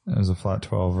 It was a flat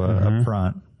 12 up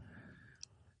front.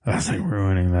 That's like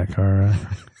ruining that car. Right?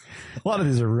 A lot of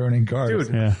these are ruining cars.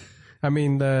 Dude. Yeah. I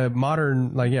mean, the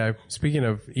modern, speaking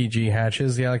of EG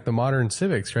hatches, like the modern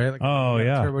Civics, right? Like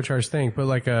turbocharged thing, but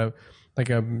like a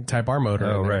Type R motor.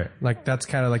 Oh, right. Like that's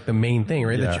kind of like the main thing,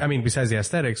 right? Yeah. Besides the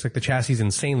aesthetics, like the chassis is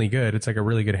insanely good. It's like a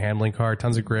really good handling car,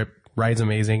 tons of grip, rides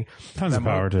amazing. Tons of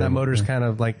power to it. That motor's kind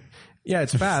of like,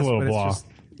 it's fast, but it's just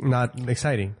not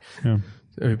exciting. Yeah.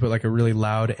 So we put like a really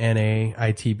loud NA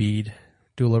IT bead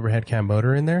dual overhead cam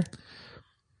motor in there.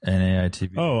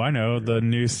 NAITB. Oh, I know. The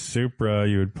new Supra,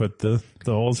 you would put the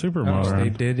old Supra motor They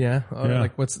in. did, yeah. Oh, Yeah.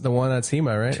 like what's the one at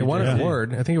SEMA, right? It won an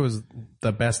award. I think it was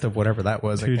the best of whatever that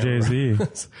was.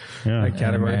 2JZ. Yeah. Like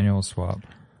category. Manual swap.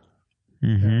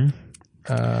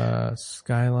 Mm-hmm.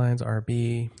 Skylines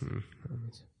RB.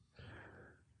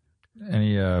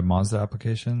 Any Mazda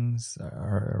applications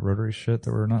or rotary shit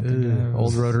that we're not thinking of?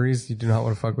 Old rotaries you do not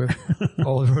want to fuck with.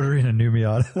 Old rotary in a new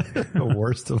Miata. The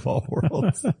worst of all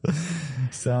worlds.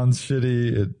 Sounds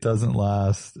shitty. It doesn't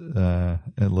last.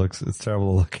 It's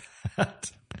terrible to look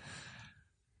at.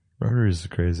 Rotaries are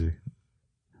crazy.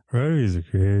 Rotaries are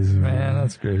crazy. Man,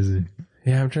 that's crazy.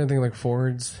 Yeah, I'm trying to think like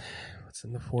Fords. What's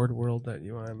in the Ford world that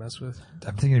you want to mess with?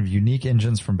 I'm thinking of unique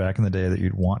engines from back in the day that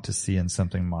you'd want to see in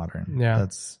something modern. Yeah.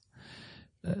 That's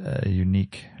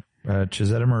unique.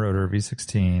 Chizzetta Marauder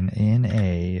V16 in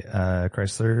a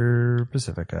Chrysler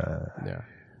Pacifica. Yeah.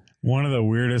 One of the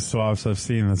weirdest swaps I've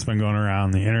seen that's been going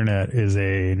around the internet is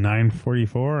a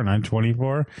 944 or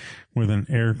 924 with an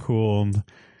air-cooled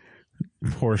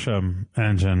Porsche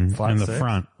engine Flat in the six?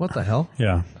 front. What the hell?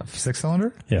 Yeah. A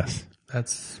 6-cylinder? Yes.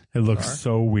 That's It looks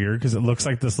so weird because it looks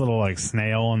like this little like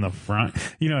snail in the front.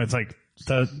 You know, it's like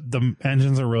the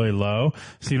engines are really low,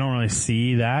 so you don't really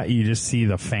see that. You just see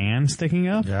the fan sticking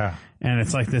up. Yeah. And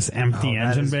it's like this empty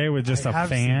engine bay with just a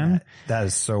fan. That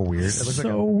is so weird. It looks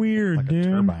So weird, like dude. a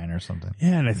turbine or something.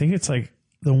 Yeah, and I think it's like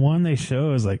the one they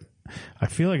show is like, I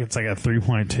feel like it's like a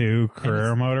 3.2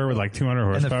 Carrera motor with like 200 And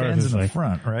the horsepower. fan's It's in the like,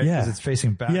 front, right? Yeah. Because it's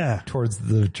facing back towards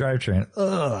the drivetrain.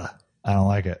 Ugh. I don't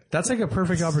like it. like a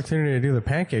perfect opportunity to do the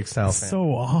pancake style fan.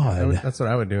 so odd. That's what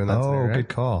I would do in that scenario, right? Good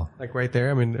call. Like right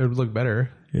there. I mean, it would look better.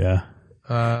 Yeah.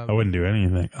 I wouldn't do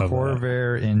anything of that.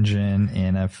 Corvair engine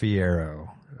in a Fiero.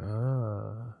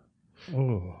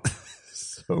 Oh.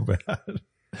 So bad.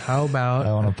 How about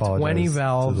I wanna apologize 20 to the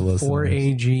valve listeners.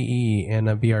 4AGE and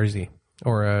a BRZ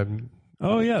or a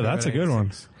Oh yeah, that's a good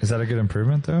one. Is that a good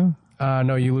improvement though?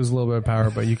 no, you lose a little bit of power,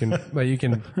 but you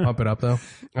can pump it up though.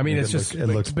 I mean, it's just it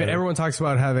looks but better. everyone talks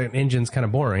about how the engine's kind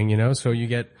of boring, you know, so you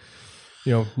get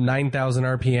 9,000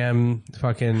 RPM,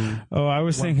 fucking. Oh, I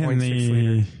was thinking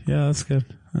the. Yeah, that's good.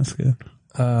 That's good.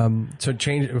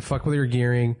 So fuck with your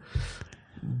gearing,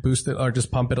 boost it, or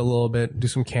just pump it a little bit, do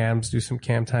some cams, do some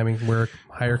cam timing work,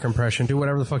 higher compression, do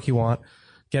whatever the fuck you want.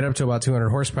 Get up to about 200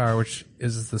 horsepower, which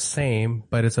is the same,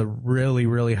 but it's a really,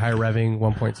 really high revving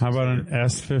 1.6. How about an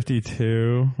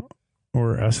S52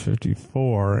 or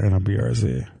S54 and a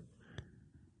BRZ?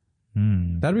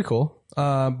 That'd be cool.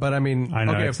 But I mean, I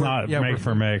know it's not make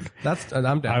for make.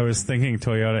 I'm down. I was thinking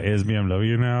Toyota is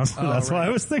BMW now, so that's why I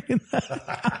was thinking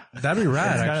that. That'd be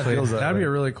rad, actually. That'd be a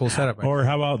really cool setup. Or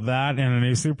how about that and a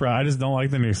new Supra? I just don't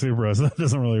like the new Supra, so that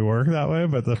doesn't really work that way.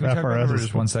 But the FRS is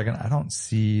just 1 second. I don't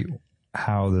see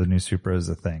how the new Supra is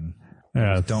a thing.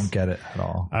 Yeah, I don't get it at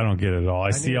all. I don't get it at all.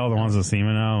 I see all the ones that see me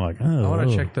now. I'm like, oh, I want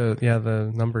to check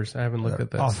the numbers. I haven't looked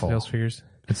at the sales figures.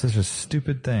 It's such a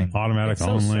stupid thing. Automatic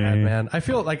so only. Sad, man. I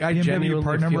feel like I genuinely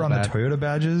part number on the Toyota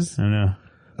badges. I know.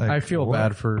 Like, I feel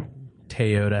bad for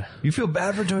Toyota. You feel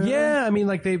bad for Toyota? Yeah, I mean,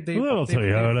 like they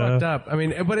Toyota. fucked up. I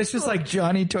mean, but it's just like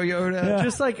Johnny Toyota. Yeah.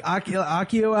 Just like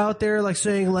Akio out there, like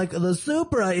saying like the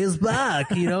Supra is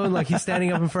back, and like he's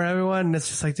standing up in front of everyone, and it's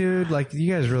just like, dude, like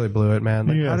you guys really blew it, man.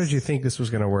 Like, how did you think this was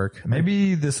gonna work?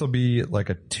 Maybe this will be like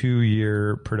a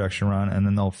 2-year production run, and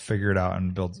then they'll figure it out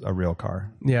and build a real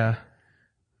car. Yeah.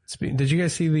 Did you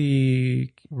guys see the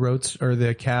Roads or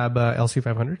the cab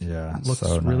LC500? Yeah, it looks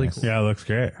really cool. Yeah, it looks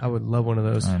great. I would love one of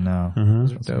those. I know.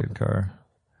 Mm-hmm. It's a good car.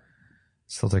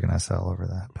 Still take an SL over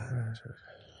that. But.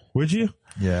 Would you?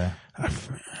 Yeah. I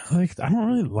don't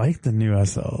really like the new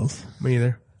SLs. Me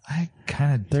either. I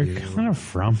kind of They're kind of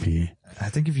frumpy. I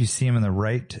think if you see them in the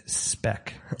right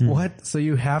spec. What? So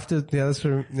you have to,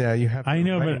 you have to. I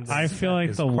know, but I feel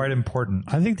like it's quite important.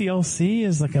 I think the LC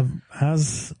is like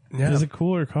is a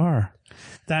cooler car.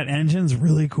 That engine's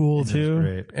really cool too.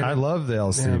 Great. I love the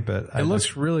LC, but it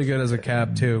looks really good as a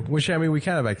cab too, which I mean, we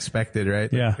kind of expected,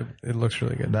 right? Yeah. It looks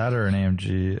really good. That or an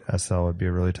AMG SL would be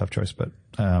a really tough choice, but,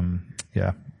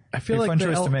 yeah. I feel like fun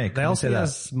choice to make. The LC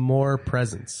has more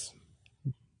presence.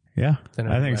 Yeah,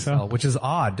 I think so. Which is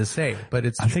odd to say, but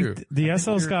it's true. I think the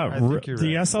SLs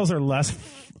the SLs are less,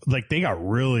 like they got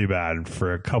really bad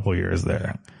for a couple years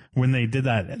there. When they did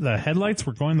that, the headlights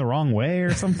were going the wrong way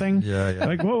or something. Yeah.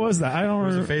 Like what was that? I don't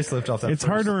remember. There was a facelift off that. It's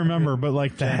hard to remember, but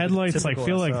like the headlights, like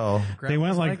feel like they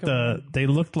went like they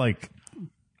looked like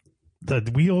the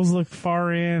wheels looked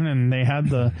far in, and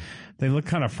they looked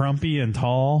kind of frumpy and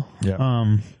tall.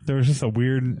 Yeah. There was just a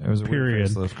weird period.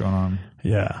 Facelift going on.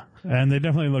 Yeah. And they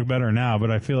definitely look better now,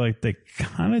 but I feel like they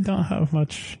kind of don't have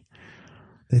much.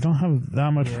 They don't have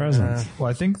that much presence. Well,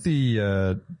 I think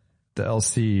the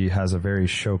LC has a very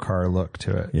show car look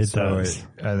to it. It does.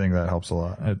 I think that helps a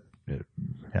lot.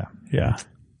 Yeah.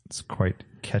 It's quite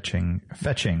fetching.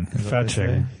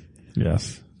 Fetching.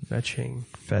 Yes.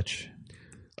 Fetch.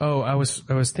 Oh, I was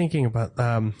thinking about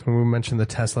when we mentioned the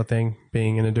Tesla thing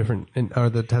being in a different,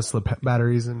 or the Tesla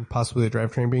batteries and possibly the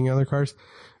drivetrain being in other cars.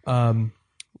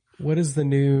 What is the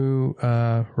new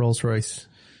Rolls-Royce?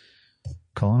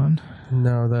 Cullinan?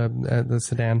 No, the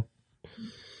sedan.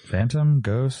 Phantom?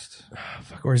 Ghost?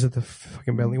 Or is it the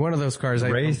fucking Bentley? One of those cars.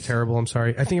 I'm terrible. I'm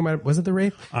sorry. I think it might. Was it the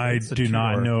Wraith? I do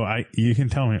not know. You can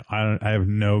tell me. I have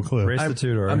no clue. Race the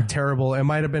two-door. I'm terrible. It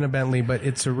might have been a Bentley, but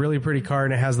it's a really pretty car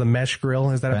and it has the mesh grille.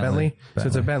 Is that a Bentley? So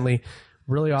it's a Bentley.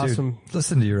 Really awesome. Dude,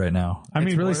 listen to you right now. I mean,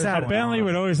 it's really sad. Bentley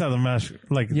would always have the mesh.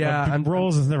 Like,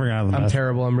 Rolls is never gonna have the mesh. I'm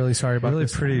terrible. I'm really sorry about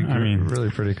this. Really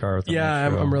pretty car with the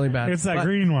mesh I'm really bad. It's that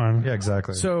green one. Yeah,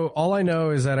 exactly. So all I know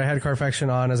is that I had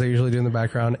Carfaction on, as I usually do in the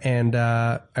background, and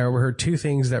I overheard two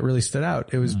things that really stood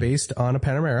out. It was based on a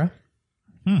Panamera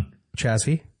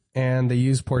chassis, and they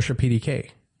used Porsche PDK.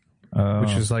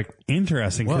 Which is like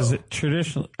interesting because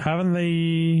traditionally haven't they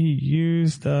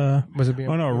used was it BMW?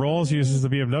 Oh no, Rolls uses the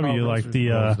BMW like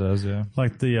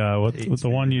the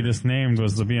one you just named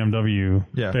was the BMW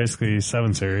basically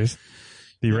 7 Series.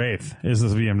 The Wraith is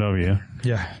this BMW.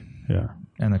 Yeah.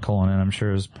 And the Cullinan I'm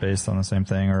sure is based on the same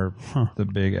thing, or the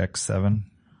big X7,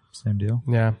 same deal.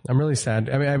 Yeah, I'm really sad.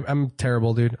 I mean, I'm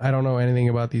terrible, dude. I don't know anything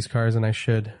about these cars, and I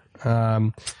should.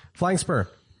 Flying Spur.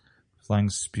 Flying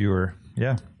Spewer.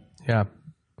 Yeah.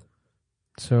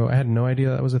 So I had no idea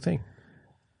that was a thing.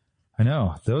 I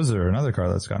know. Those are another car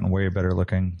that's gotten way better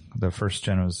looking. The first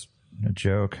gen was a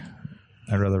joke.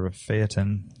 I'd rather have a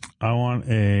Phaeton. I want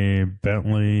a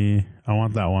Bentley. I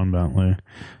want that one Bentley.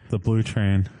 The Blue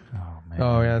Train. Oh, man.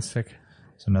 Oh, yeah, that's sick.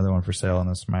 There's another one for sale in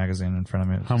this magazine in front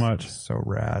of me. How much? So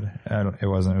rad. It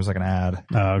wasn't. It was like an ad.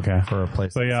 Oh, okay. For a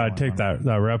place. But yeah, I'd take that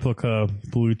replica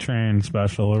Blue Train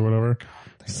special or whatever.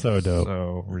 So dope.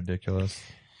 So ridiculous.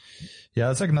 Yeah,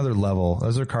 it's like another level.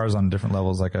 Those are cars on different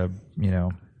levels, like a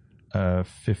a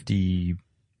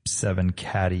 57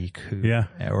 Caddy coupe. Yeah.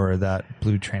 Or that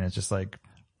Blue Train is just like,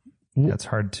 that's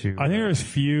hard to. I think there's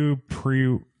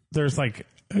there's like,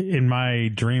 in my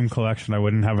dream collection, I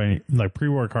wouldn't have any, like,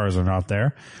 pre-war cars are not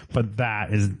there, but that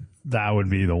would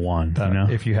be the one, you know?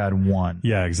 If you had one.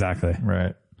 Yeah, exactly.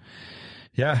 Right.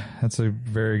 Yeah, that's a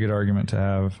very good argument to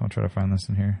have. I'll try to find this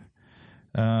in here.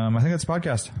 I think that's the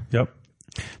podcast. Yep.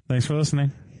 Thanks for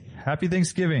listening. Happy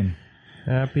Thanksgiving.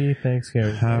 Happy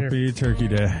Thanksgiving. Happy Turkey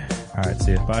Day. All right,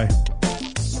 see you. Bye.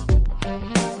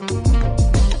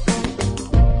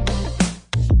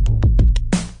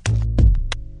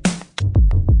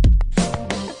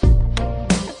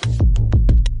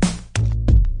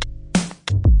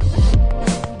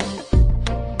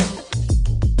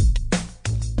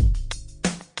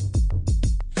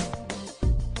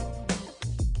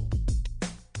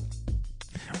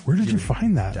 Where did you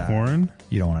find that, Warren?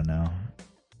 You don't want to know.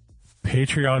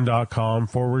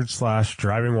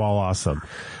 Patreon.com/driving while awesome.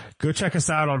 Go check us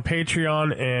out on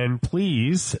Patreon and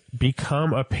please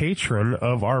become a patron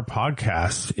of our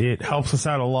podcast. It helps us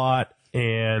out a lot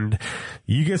and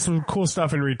you get some cool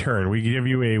stuff in return. We give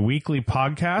you a weekly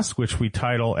podcast, which we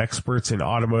title Experts in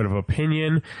Automotive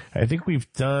Opinion. I think we've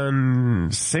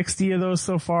done 60 of those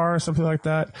so far, something like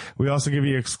that. We also give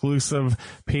you exclusive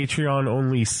Patreon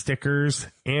only stickers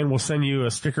and we'll send you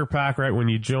a sticker pack right when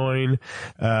you join.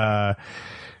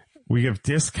 We give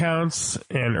discounts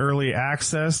and early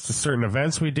access to certain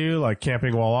events we do, like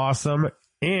Camping While Awesome,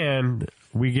 and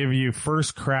we give you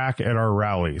first crack at our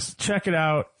rallies. Check it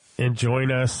out and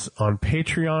join us on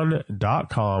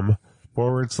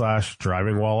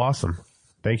patreon.com/driving while awesome.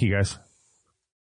 Thank you guys.